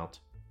the amount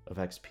of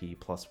XP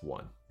plus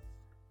 1.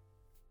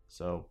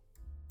 So,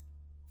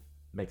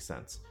 makes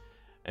sense.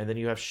 And then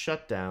you have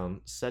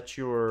Shutdown.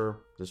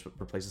 This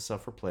replaces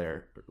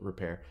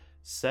self-repair.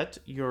 Set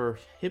your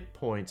hit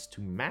points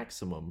to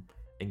maximum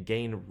and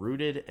gain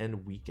Rooted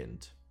and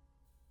Weakened.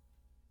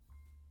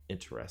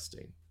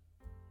 Interesting.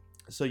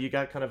 So you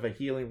got kind of a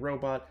healing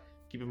robot.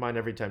 Keep in mind,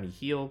 every time you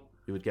heal,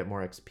 you would get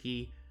more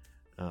XP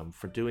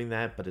for doing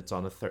that, but it's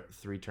on a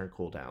 3-turn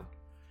cooldown.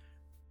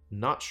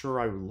 Not sure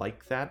I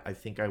like that. I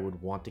think I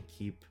would want to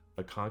keep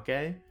a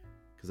Conke,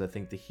 because I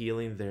think the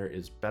healing there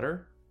is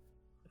better.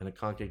 And a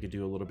Conke could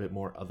do a little bit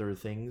more other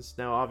things.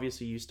 Now,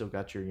 obviously, you still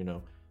got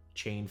your,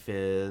 Chain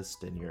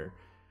Fist and your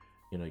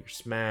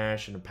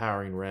Smash and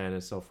Empowering Rend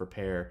and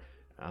Self-Repair.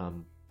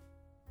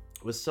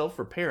 With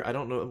Self-Repair, I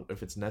don't know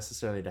if it's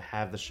necessary to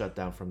have the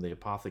shutdown from the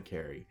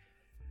Apothecary.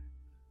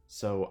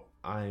 So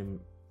I'm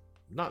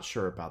not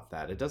sure about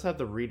that. It does have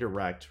the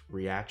redirect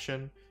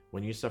reaction.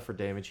 When you suffer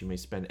damage, you may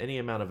spend any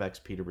amount of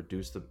XP to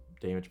reduce the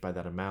damage by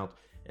that amount.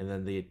 And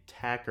then the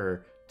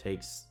attacker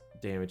takes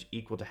damage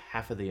equal to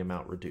half of the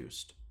amount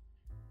reduced.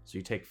 So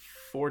you take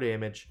 4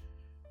 damage,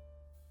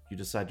 you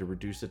decide to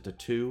reduce it to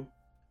 2,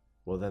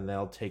 well then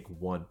they'll take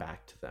 1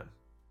 back to them.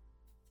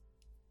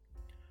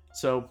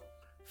 So,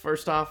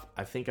 first off,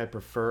 I think I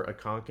prefer a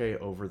Conke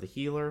over the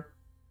healer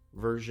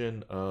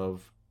version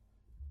of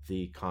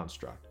the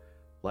construct.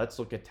 Let's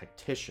look at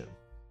Tactician.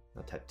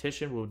 Now,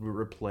 Tactician would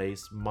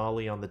replace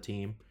Molly on the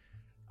team.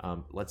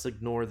 Let's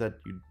ignore that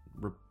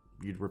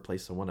you'd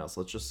replace someone else.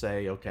 Let's just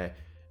say, okay,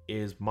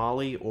 is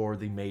Molly or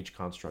the Mage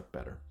construct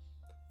better?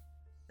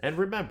 And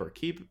remember,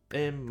 keep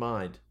in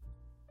mind,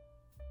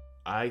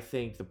 I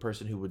think the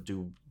person who would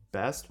do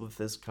best with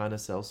this kind of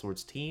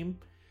Sellswords team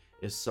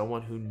is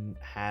someone who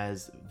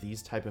has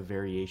these type of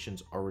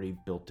variations already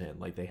built in.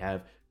 Like, they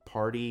have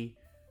party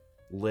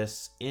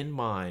lists in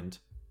mind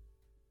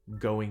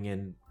going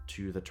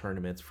into the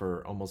tournaments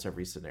for almost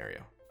every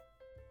scenario.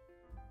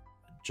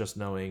 Just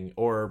knowing,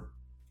 or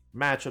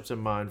matchups in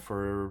mind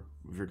for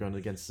if you're going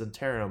against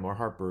Zentarum or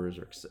Harpers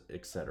or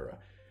etc.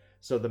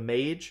 So the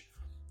Mage,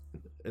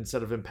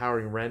 instead of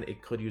Empowering Rend,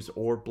 it could use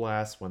Orb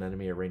Blast when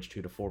enemy at range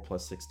 2 to 4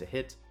 plus 6 to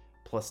hit,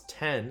 plus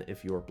 10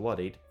 if you are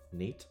bloodied.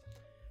 Neat.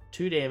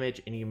 2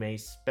 damage, and you may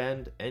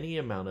spend any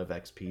amount of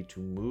XP to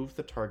move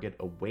the target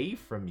away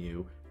from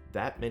you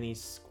that many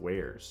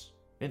squares.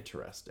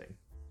 Interesting.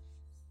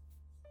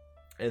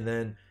 And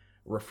then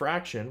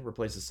Refraction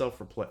replaces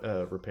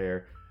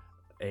Self-Repair.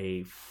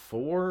 A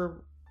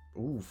 4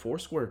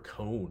 square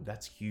cone.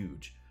 That's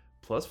huge.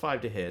 Plus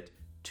 5 to hit,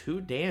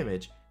 2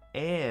 damage,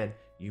 and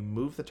you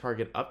move the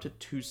target up to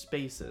 2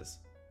 spaces.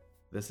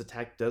 This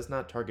attack does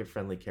not target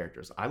friendly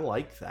characters. I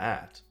like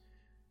that.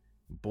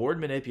 Board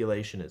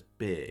manipulation is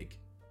big.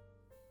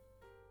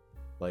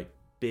 Like,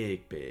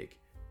 big.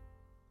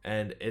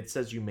 And it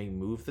says you may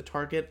move the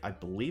target. I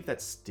believe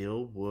that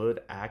still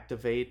would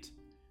activate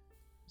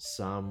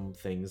some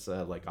things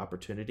like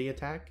opportunity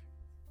attack.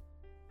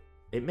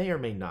 It may or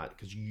may not,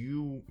 because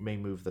you may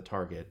move the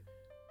target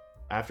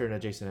after an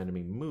adjacent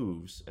enemy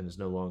moves and is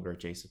no longer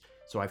adjacent.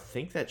 So I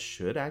think that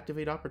should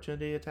activate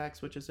opportunity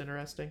attacks, which is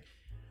interesting.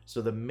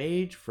 So the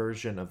Mage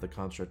version of the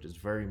construct is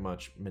very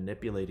much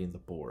manipulating the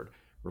board.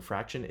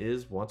 Refraction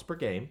is once per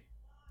game,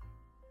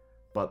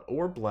 but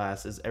Orb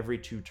Blast is every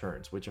 2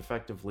 turns, which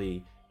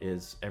effectively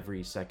is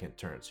every second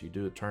turn. So you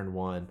do it turn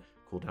 1,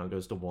 cooldown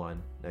goes to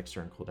 1, next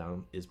turn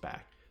cooldown is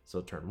back.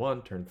 So turn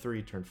 1, turn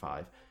 3, turn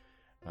 5,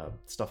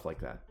 stuff like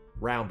that.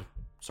 Round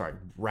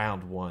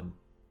 1,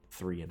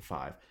 3, and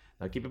 5.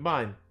 Now keep in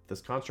mind,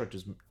 this construct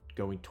is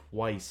going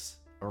twice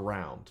a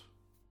round,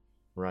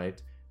 right?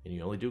 And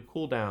you only do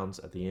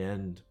cooldowns at the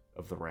end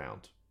of the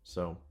round.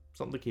 So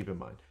something to keep in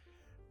mind.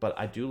 But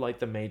I do like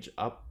the Mage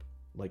up.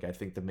 Like, I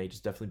think the Mage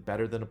is definitely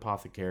better than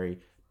Apothecary.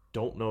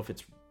 Don't know if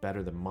it's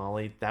better than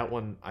Molly. That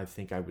one I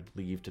think I would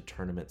leave to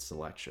tournament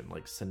selection.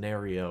 Like,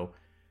 scenario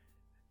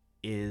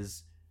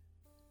is,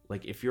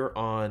 like, if you're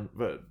on,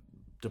 but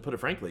to put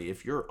it frankly,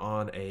 if you're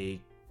on a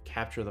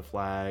capture the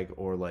flag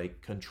or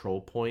like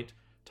control point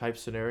type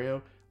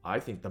scenario, I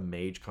think the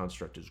Mage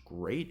construct is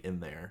great in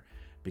there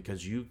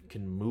because you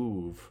can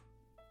move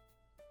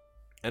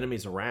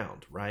enemies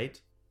around, right?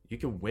 You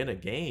can win a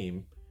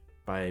game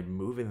by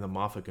moving them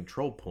off a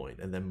control point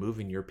and then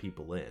moving your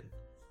people in.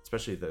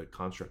 Especially if the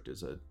construct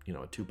is a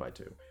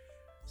 2x2.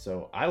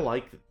 So I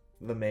like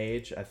the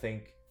mage. I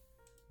think,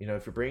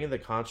 if you're bringing the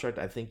construct,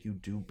 I think you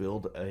do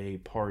build a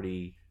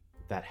party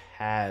that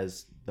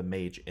has the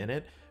mage in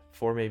it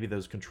for maybe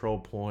those control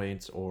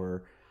points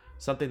or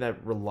something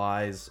that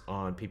relies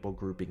on people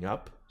grouping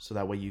up, so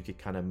that way you could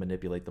kind of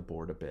manipulate the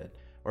board a bit,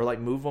 or like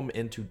move them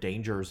into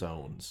danger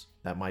zones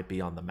that might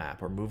be on the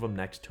map, or move them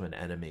next to an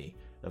enemy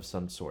of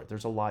some sort.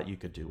 There's a lot you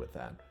could do with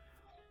that.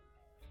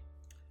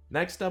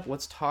 Next up,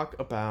 let's talk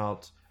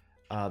about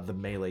the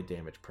melee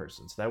damage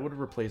person. So that would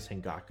replace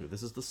Hengaku.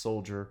 This is the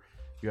soldier.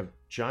 You have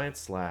giant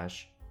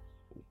slash,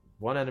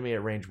 one enemy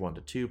at range 1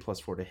 to 2,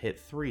 +4 to hit,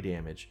 3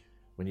 damage.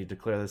 When you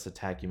declare this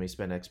attack, you may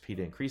spend XP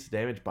to increase the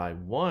damage by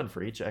 1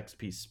 for each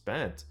XP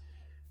spent.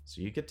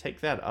 So you could take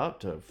that up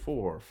to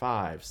 4,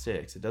 5,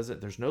 6.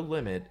 There's no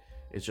limit.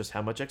 It's just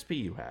how much XP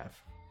you have.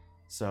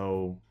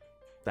 So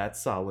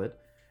that's solid.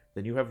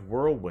 Then you have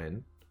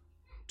Whirlwind.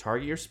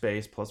 Target your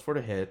space, +4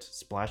 to hit,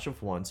 splash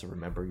of 1. So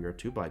remember, you're a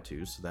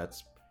 2x2, so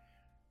that's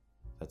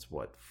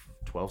what,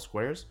 12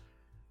 squares?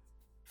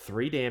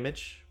 3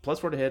 damage,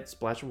 +4 to hit,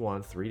 splash of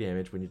 1, 3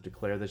 damage. When you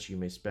declare this, you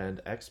may spend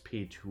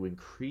XP to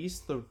increase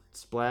the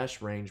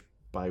splash range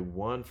by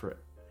 1 for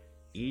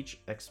each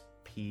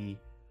XP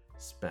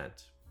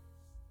spent.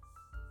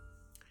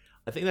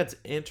 I think that's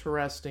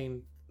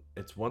interesting.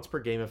 It's once per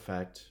game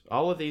effect.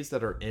 All of these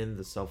that are in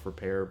the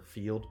self-repair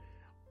field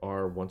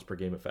are once per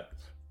game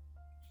effect.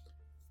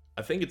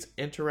 I think it's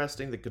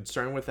interesting. The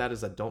concern with that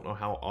is I don't know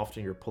how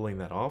often you're pulling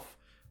that off,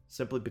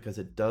 simply because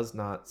it does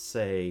not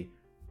say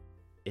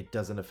it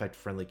doesn't affect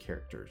friendly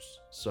characters.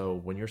 So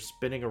when you're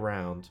spinning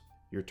around,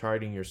 you're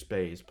targeting your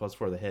space,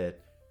 +4 the hit,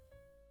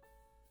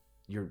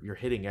 you're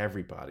hitting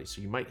everybody.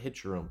 So you might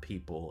hit your own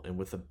people, and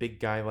with a big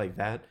guy like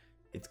that,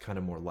 it's kind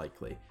of more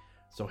likely.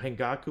 So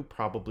Hengaku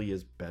probably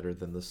is better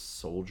than the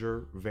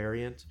soldier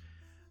variant.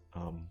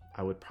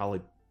 I would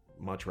probably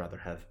much rather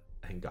have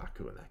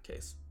Hengaku in that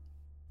case.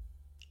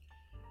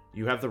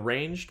 You have the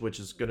ranged,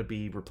 which is going to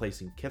be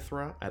replacing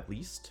Kithra at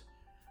least.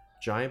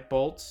 Giant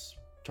bolts.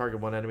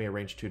 Target one enemy at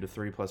range 2 to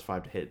 3,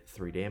 +5 to hit,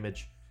 3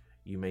 damage.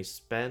 You may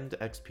spend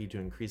XP to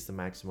increase the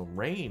maximum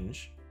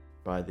range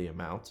by the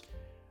amount.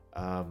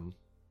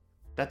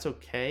 That's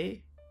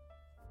okay,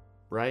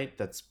 right?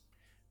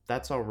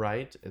 That's all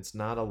right. It's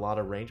not a lot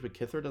of range, but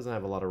Kithra doesn't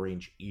have a lot of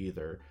range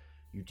either.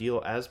 You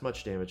deal as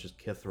much damage as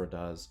Kithra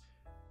does.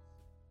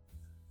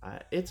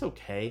 It's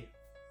okay.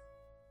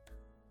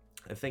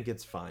 I think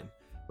it's fine.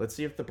 Let's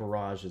see if the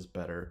barrage is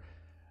better.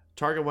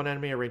 Target one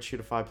enemy at range 2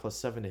 to 5,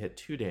 +7 to hit,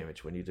 2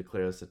 damage. When you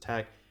declare this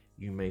attack,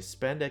 you may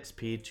spend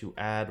XP to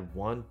add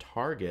 1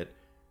 target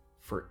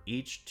for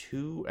each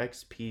 2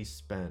 XP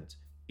spent.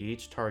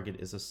 Each target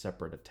is a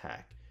separate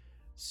attack.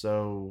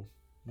 So,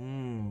 keep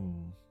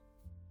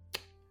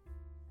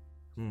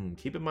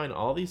in mind,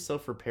 all these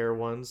self-repair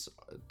ones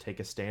take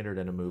a standard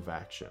and a move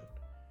action.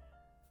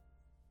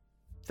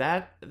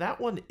 That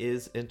one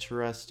is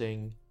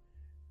interesting.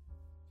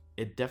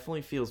 It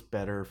definitely feels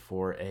better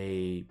for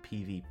a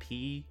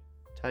PvP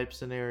type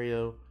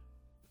scenario.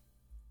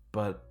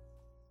 But,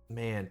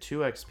 man, 2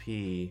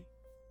 XP...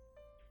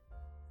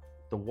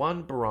 The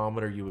one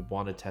barometer you would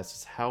want to test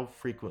is how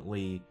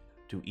frequently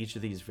do each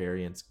of these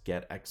variants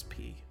get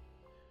XP.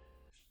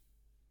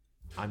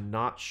 I'm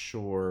not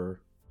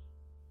sure...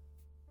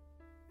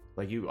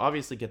 Like, you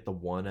obviously get the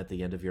 1 at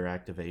the end of your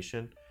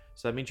activation.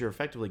 So that means you're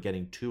effectively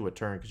getting 2 a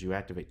turn because you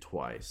activate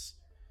twice.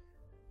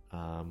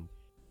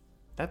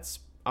 That's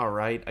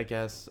alright, I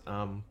guess.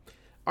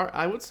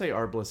 I would say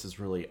Arbalest is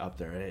really up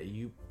there.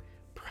 You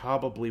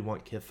probably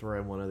want Kithra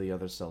and one of the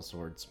other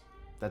Sellswords.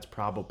 That's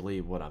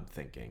probably what I'm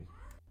thinking.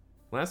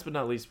 Last but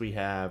not least, we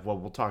have... Well,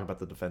 we'll talk about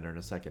the Defender in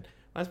a second.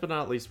 Last but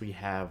not least, we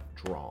have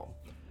Drom.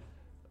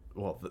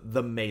 Well,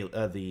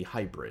 the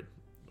hybrid,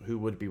 who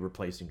would be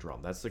replacing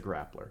Drom. That's the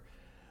Grappler.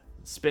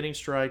 Spinning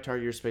Strike,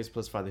 target your space,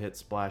 +5 to hit,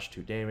 splash,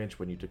 2 damage.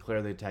 When you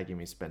declare the attack, you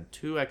may spend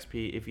 2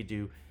 XP. If you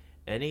do,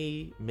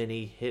 any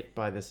mini hit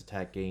by this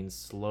attack gains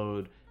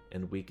slowed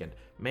and weakened.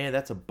 Man,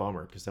 that's a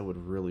bummer, because that would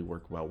really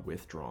work well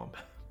with Drom.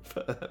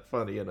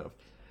 Funny enough.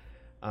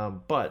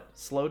 But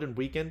slowed and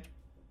weakened,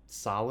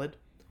 solid.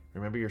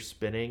 Remember, you're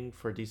spinning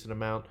for a decent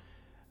amount.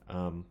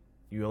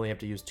 You only have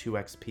to use 2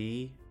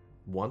 XP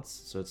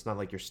once, so it's not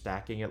like you're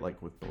stacking it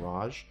like with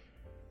Barrage.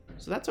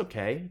 So that's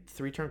okay.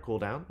 3-turn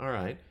cooldown,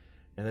 alright.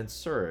 And then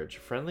Surge.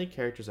 Friendly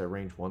characters at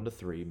range 1 to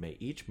 3 may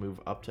each move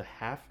up to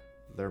half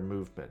their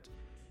movement.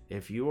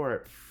 If you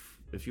are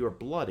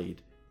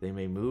bloodied, they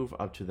may move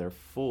up to their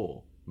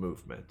full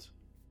movement.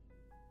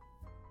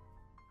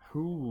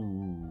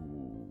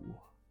 Ooh.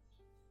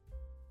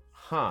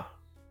 Huh.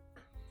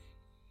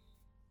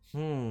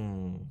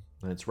 And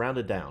it's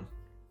rounded down.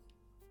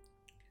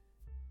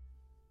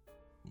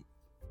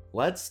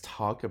 Let's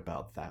talk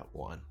about that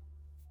one.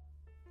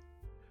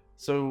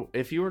 So,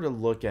 if you were to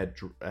look at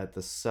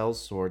the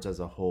Sellswords as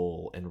a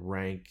whole and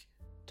rank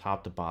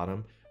top to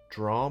bottom,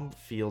 Drom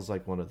feels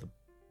like one of the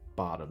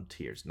bottom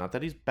tiers. Not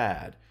that he's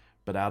bad,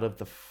 but out of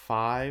the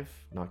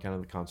 5, not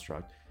counting the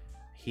construct,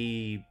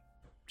 he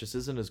just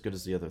isn't as good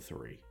as the other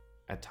 3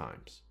 at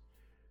times.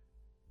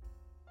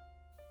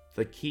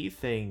 the key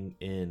thing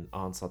in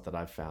Onslaught that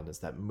I've found is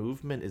that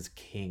movement is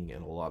king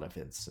in a lot of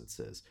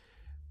instances.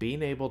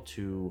 Being able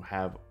to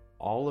have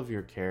all of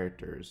your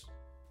characters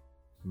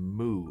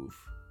move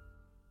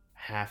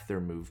half their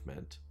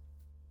movement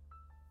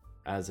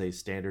as a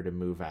standard and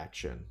move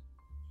action,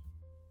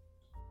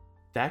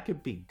 that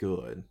could be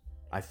good,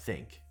 I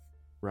think,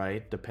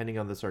 right? Depending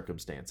on the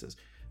circumstances.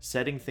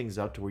 Setting things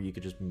up to where you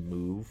could just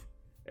move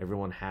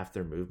everyone half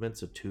their movement,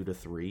 so 2 to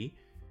 3.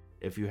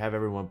 If you have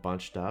everyone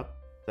bunched up,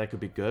 that could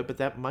be good, but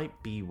that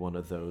might be one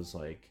of those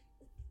like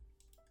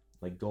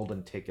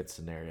golden ticket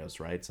scenarios,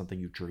 right? Something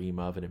you dream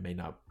of and it may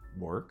not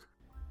work.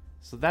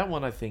 So that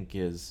one I think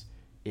is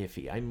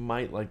iffy. I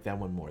might like that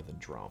one more than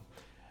Drum.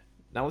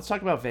 Now let's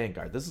talk about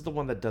Vanguard. This is the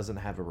one that doesn't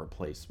have a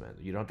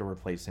replacement. You don't have to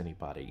replace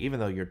anybody, even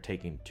though you're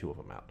taking 2 of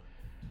them out.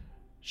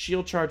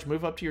 Shield charge,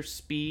 move up to your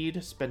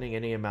speed, spending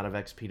any amount of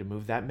XP to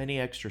move that many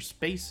extra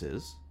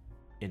spaces.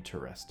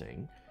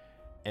 Interesting.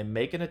 And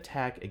make an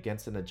attack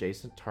against an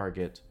adjacent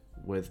target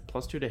with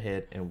 +2 to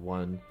hit and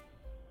 1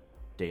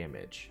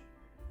 damage.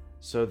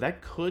 So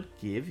that could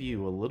give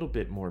you a little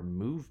bit more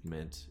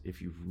movement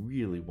if you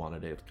really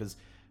wanted it, because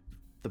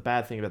the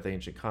bad thing about the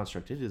Ancient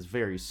Construct, it is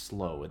very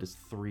slow. It is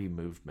 3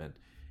 movement.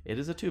 It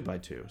is a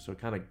 2x2, so it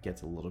kind of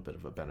gets a little bit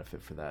of a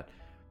benefit for that.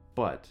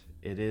 But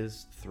it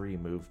is 3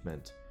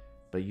 movement.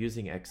 But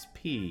using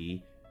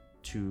XP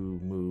to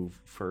move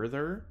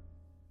further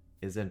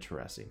is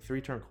interesting.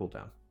 3-turn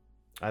cooldown.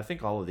 I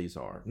think all of these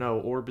are. No,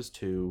 Orb is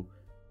 2.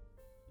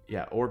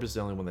 Yeah, Orb is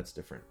the only one that's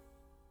different.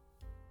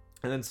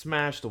 And then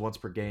Smash, the once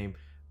per game.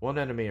 1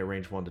 enemy at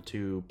range 1 to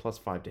 2,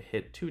 +5 to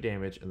hit, 2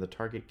 damage, and the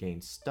target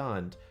gains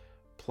stunned,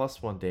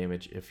 +1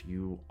 damage if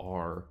you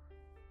are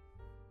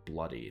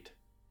bloodied.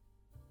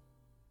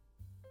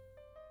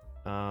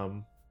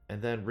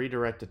 And then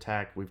redirect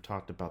attack, we've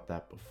talked about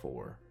that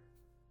before.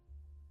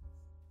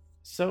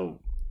 So,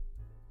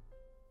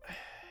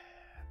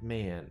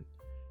 man,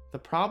 the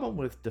problem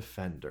with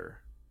Defender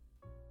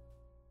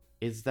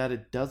is that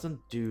it doesn't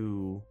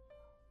do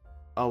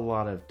a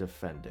lot of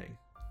defending.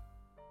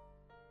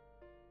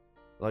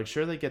 Like,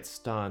 sure, they get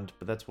stunned,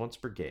 but that's once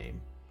per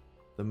game.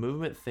 The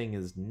movement thing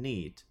is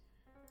neat,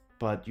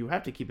 but you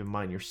have to keep in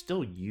mind you're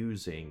still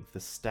using the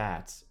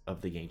stats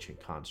of the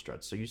Ancient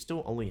Construct. So you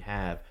still only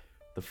have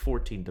the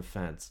 14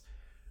 defense,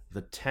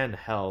 the 10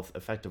 health,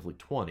 effectively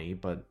 20,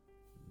 but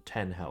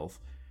 10 health.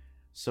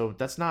 So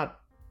that's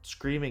not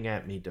screaming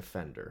at me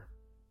Defender,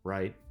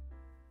 right?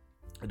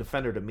 A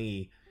Defender to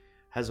me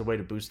has a way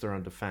to boost their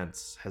own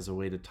defense, has a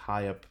way to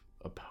tie up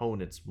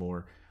opponents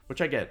more,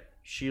 which I get.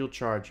 Shield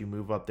charge, you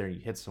move up there,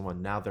 you hit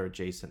someone, now they're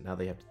adjacent, now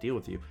they have to deal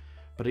with you.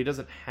 But he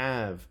doesn't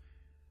have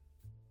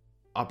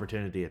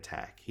opportunity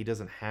attack. He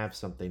doesn't have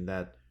something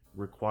that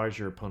requires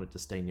your opponent to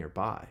stay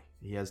nearby.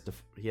 He has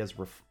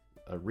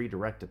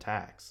redirect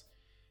attacks.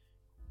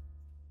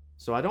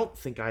 So I don't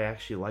think I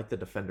actually like the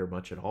Defender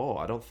much at all.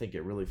 I don't think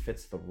it really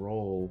fits the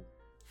role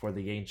for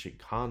the Ancient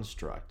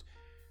Construct.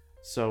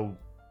 So,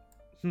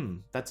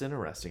 that's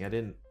interesting. I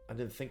didn't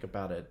think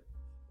about it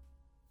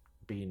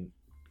being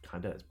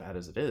kind of as bad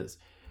as it is.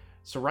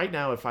 So right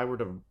now, if I were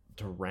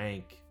to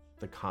rank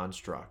the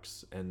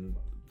constructs and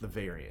the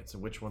variants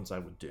and which ones I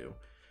would do,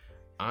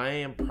 I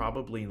am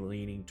probably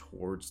leaning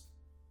towards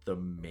the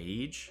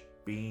Mage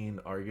being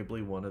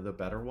arguably one of the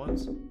better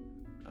ones.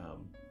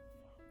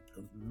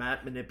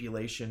 Map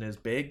manipulation is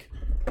big.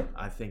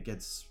 I think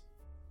it's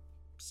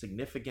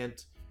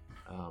significant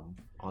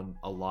on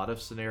a lot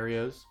of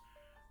scenarios.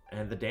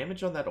 And the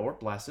damage on that Orb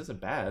Blast isn't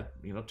bad.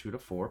 2 to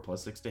 4,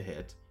 +6 to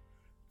hit.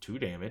 2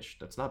 damage,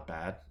 that's not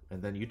bad.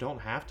 And then you don't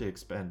have to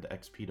expend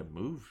XP to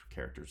move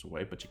characters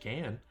away, but you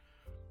can.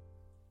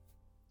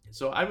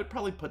 So I would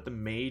probably put the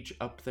Mage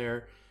up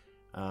there.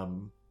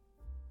 The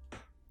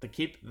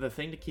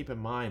thing to keep in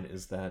mind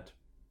is that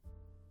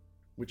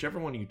whichever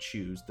one you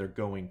choose, they're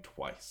going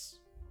twice.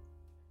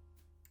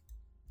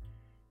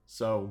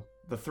 So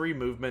the 3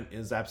 movement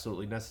is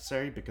absolutely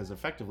necessary because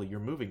effectively you're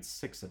moving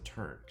 6 a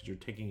turn because you're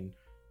taking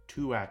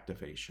 2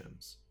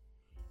 activations.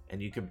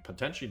 And you can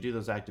potentially do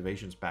those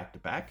activations back to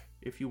back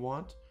if you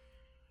want.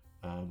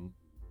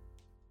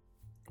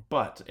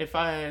 But if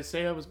I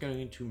say I was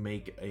going to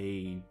make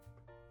a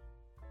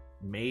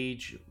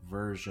Mage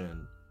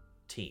version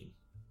team,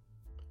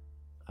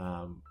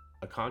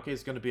 Akanke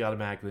is going to be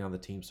automatically on the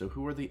team. So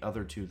who are the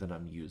other 2 that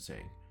I'm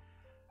using?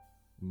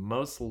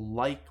 Most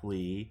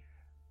likely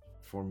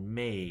for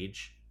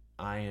Mage,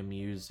 I am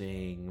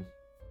using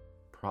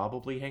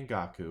probably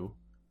Hengaku.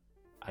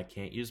 I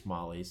can't use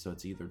Molly, so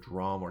it's either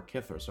Drom or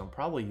Kithra. So I'm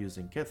probably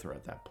using Kithra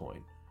at that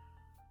point.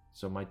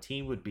 So my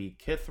team would be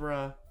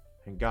Kithra,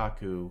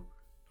 Hengaku,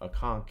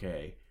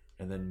 Akanke,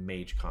 and then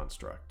Mage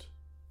Construct.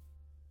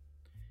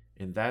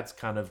 And that's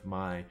kind of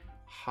my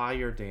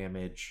higher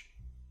damage.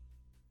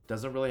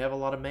 Doesn't really have a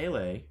lot of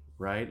melee,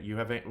 right? You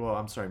have,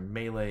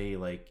 melee,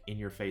 like, in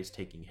your face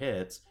taking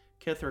hits.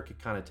 Kithra could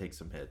kind of take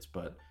some hits,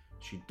 but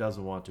she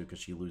doesn't want to because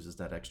she loses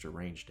that extra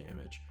range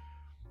damage.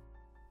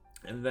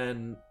 And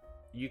then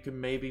you can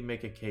maybe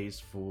make a case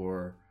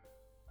for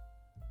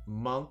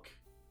Monk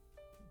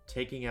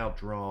taking out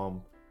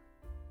Drom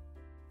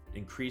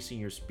increasing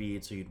your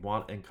speed, so you'd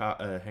want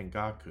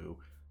Hengaku.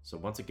 So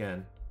once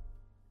again,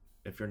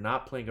 if you're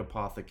not playing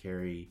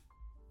Apothecary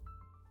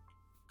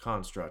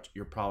Construct,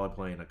 you're probably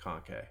playing a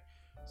Kankei.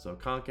 So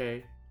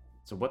Kankei,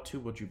 so what 2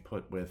 would you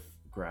put with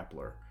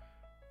Grappler?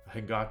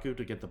 Hengaku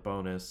to get the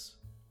bonus,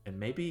 and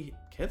maybe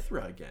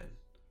Kithra again.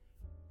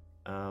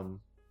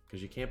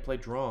 Because you can't play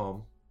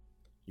Drom.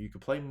 You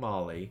could play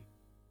Molly,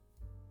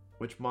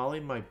 which Molly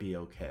might be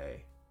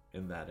okay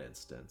in that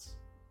instance.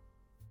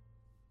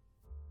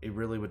 It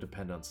really would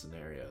depend on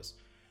scenarios.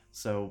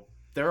 So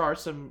there are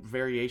some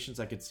variations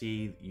I could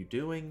see you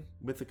doing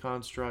with the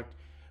construct.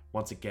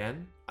 Once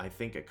again, I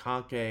think a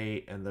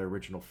Kankei and the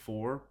original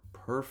 4,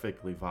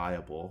 perfectly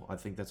viable. I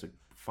think that's a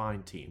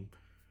fine team.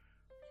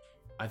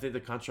 I think the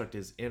construct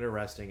is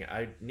interesting.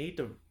 I need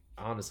to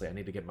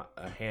get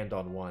a hand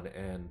on one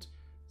and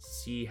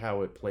see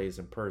how it plays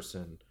in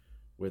person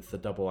with the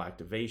double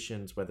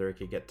activations, whether it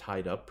could get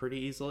tied up pretty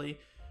easily.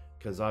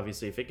 Because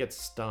obviously if it gets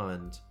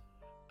stunned,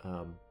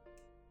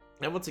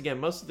 and once again,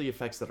 most of the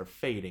effects that are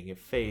fading, it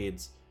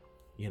fades,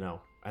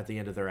 at the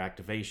end of their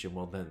activation.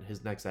 Well, then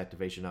his next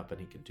activation up and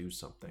he can do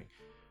something.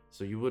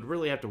 So you would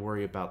really have to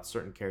worry about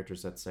certain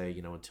characters that say,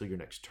 until your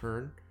next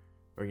turn,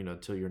 or,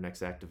 until your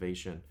next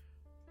activation.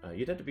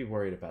 You'd have to be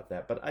worried about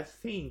that. But I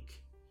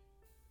think,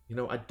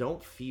 I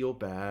don't feel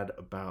bad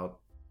about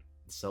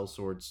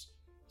Sellswords,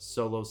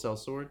 solo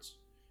Sellswords.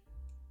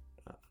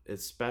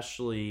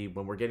 Especially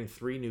when we're getting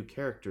 3 new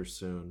characters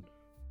soon,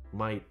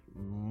 might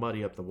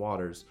muddy up the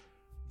waters.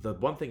 The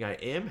one thing I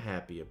am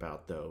happy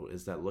about, though,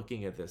 is that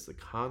looking at this, the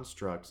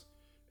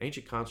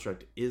Ancient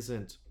Construct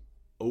isn't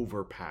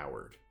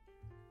overpowered.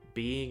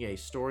 Being a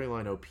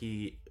storyline OP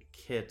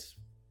kit,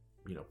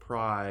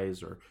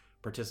 prize or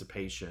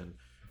participation,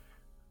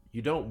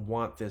 you don't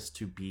want this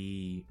to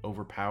be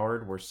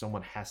overpowered where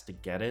someone has to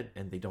get it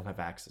and they don't have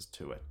access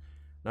to it.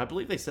 Now, I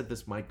believe they said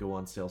this might go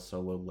on sale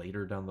solo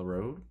later down the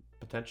road,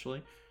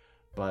 potentially,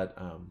 but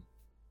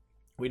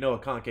we know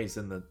Akankei's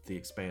in the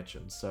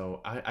expansion,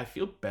 so I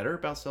feel better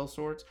about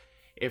Sellswords.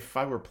 If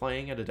I were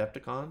playing at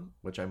Adepticon,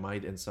 which I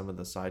might in some of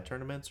the side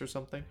tournaments or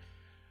something,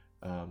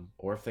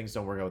 or if things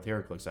don't work out with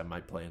Heraclix, I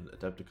might play in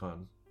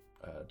Adepticon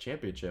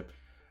Championship,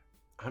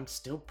 I'm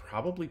still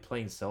probably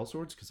playing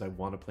Sellswords because I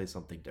want to play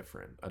something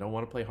different. I don't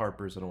want to play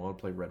Harpers, I don't want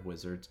to play Red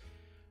Wizards.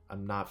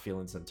 I'm not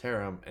feeling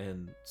Zentarum,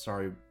 and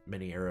sorry,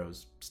 Many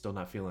Arrows, still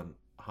not feeling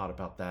hot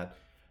about that.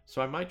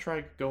 So I might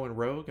try going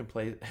Rogue and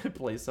play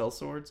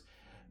Sellswords,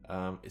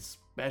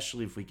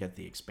 especially if we get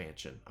the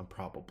expansion. I'm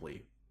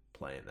probably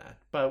playing that,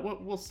 but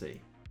we'll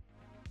see.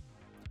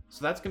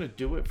 So that's going to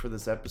do it for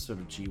this episode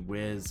of Gee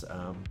Whiz.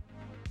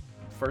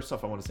 First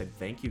off, I want to say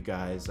thank you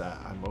guys.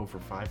 I'm over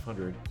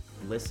 500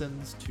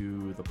 listens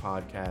to the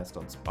podcast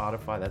on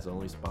Spotify. That's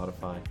only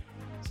Spotify.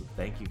 So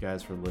thank you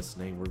guys for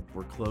listening.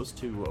 We're close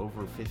to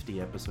over 50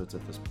 episodes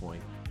at this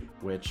point,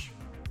 which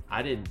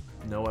I didn't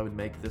know I would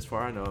make it this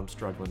far. I know I'm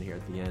struggling here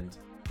at the end,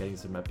 getting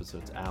some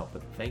episodes out,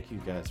 but thank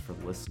you guys for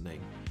listening.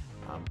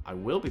 I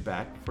will be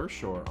back for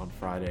sure on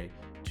Friday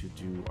to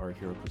do our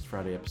Hero Quiz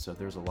Friday episode.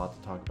 There's a lot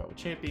to talk about with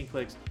Champion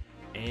Clicks,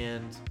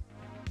 and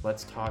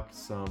let's talk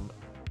some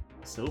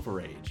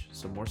Silver Age,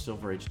 some more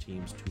Silver Age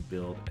teams to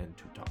build and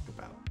to talk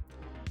about.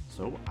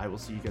 So I will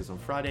see you guys on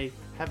Friday.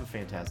 Have a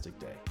fantastic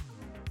day.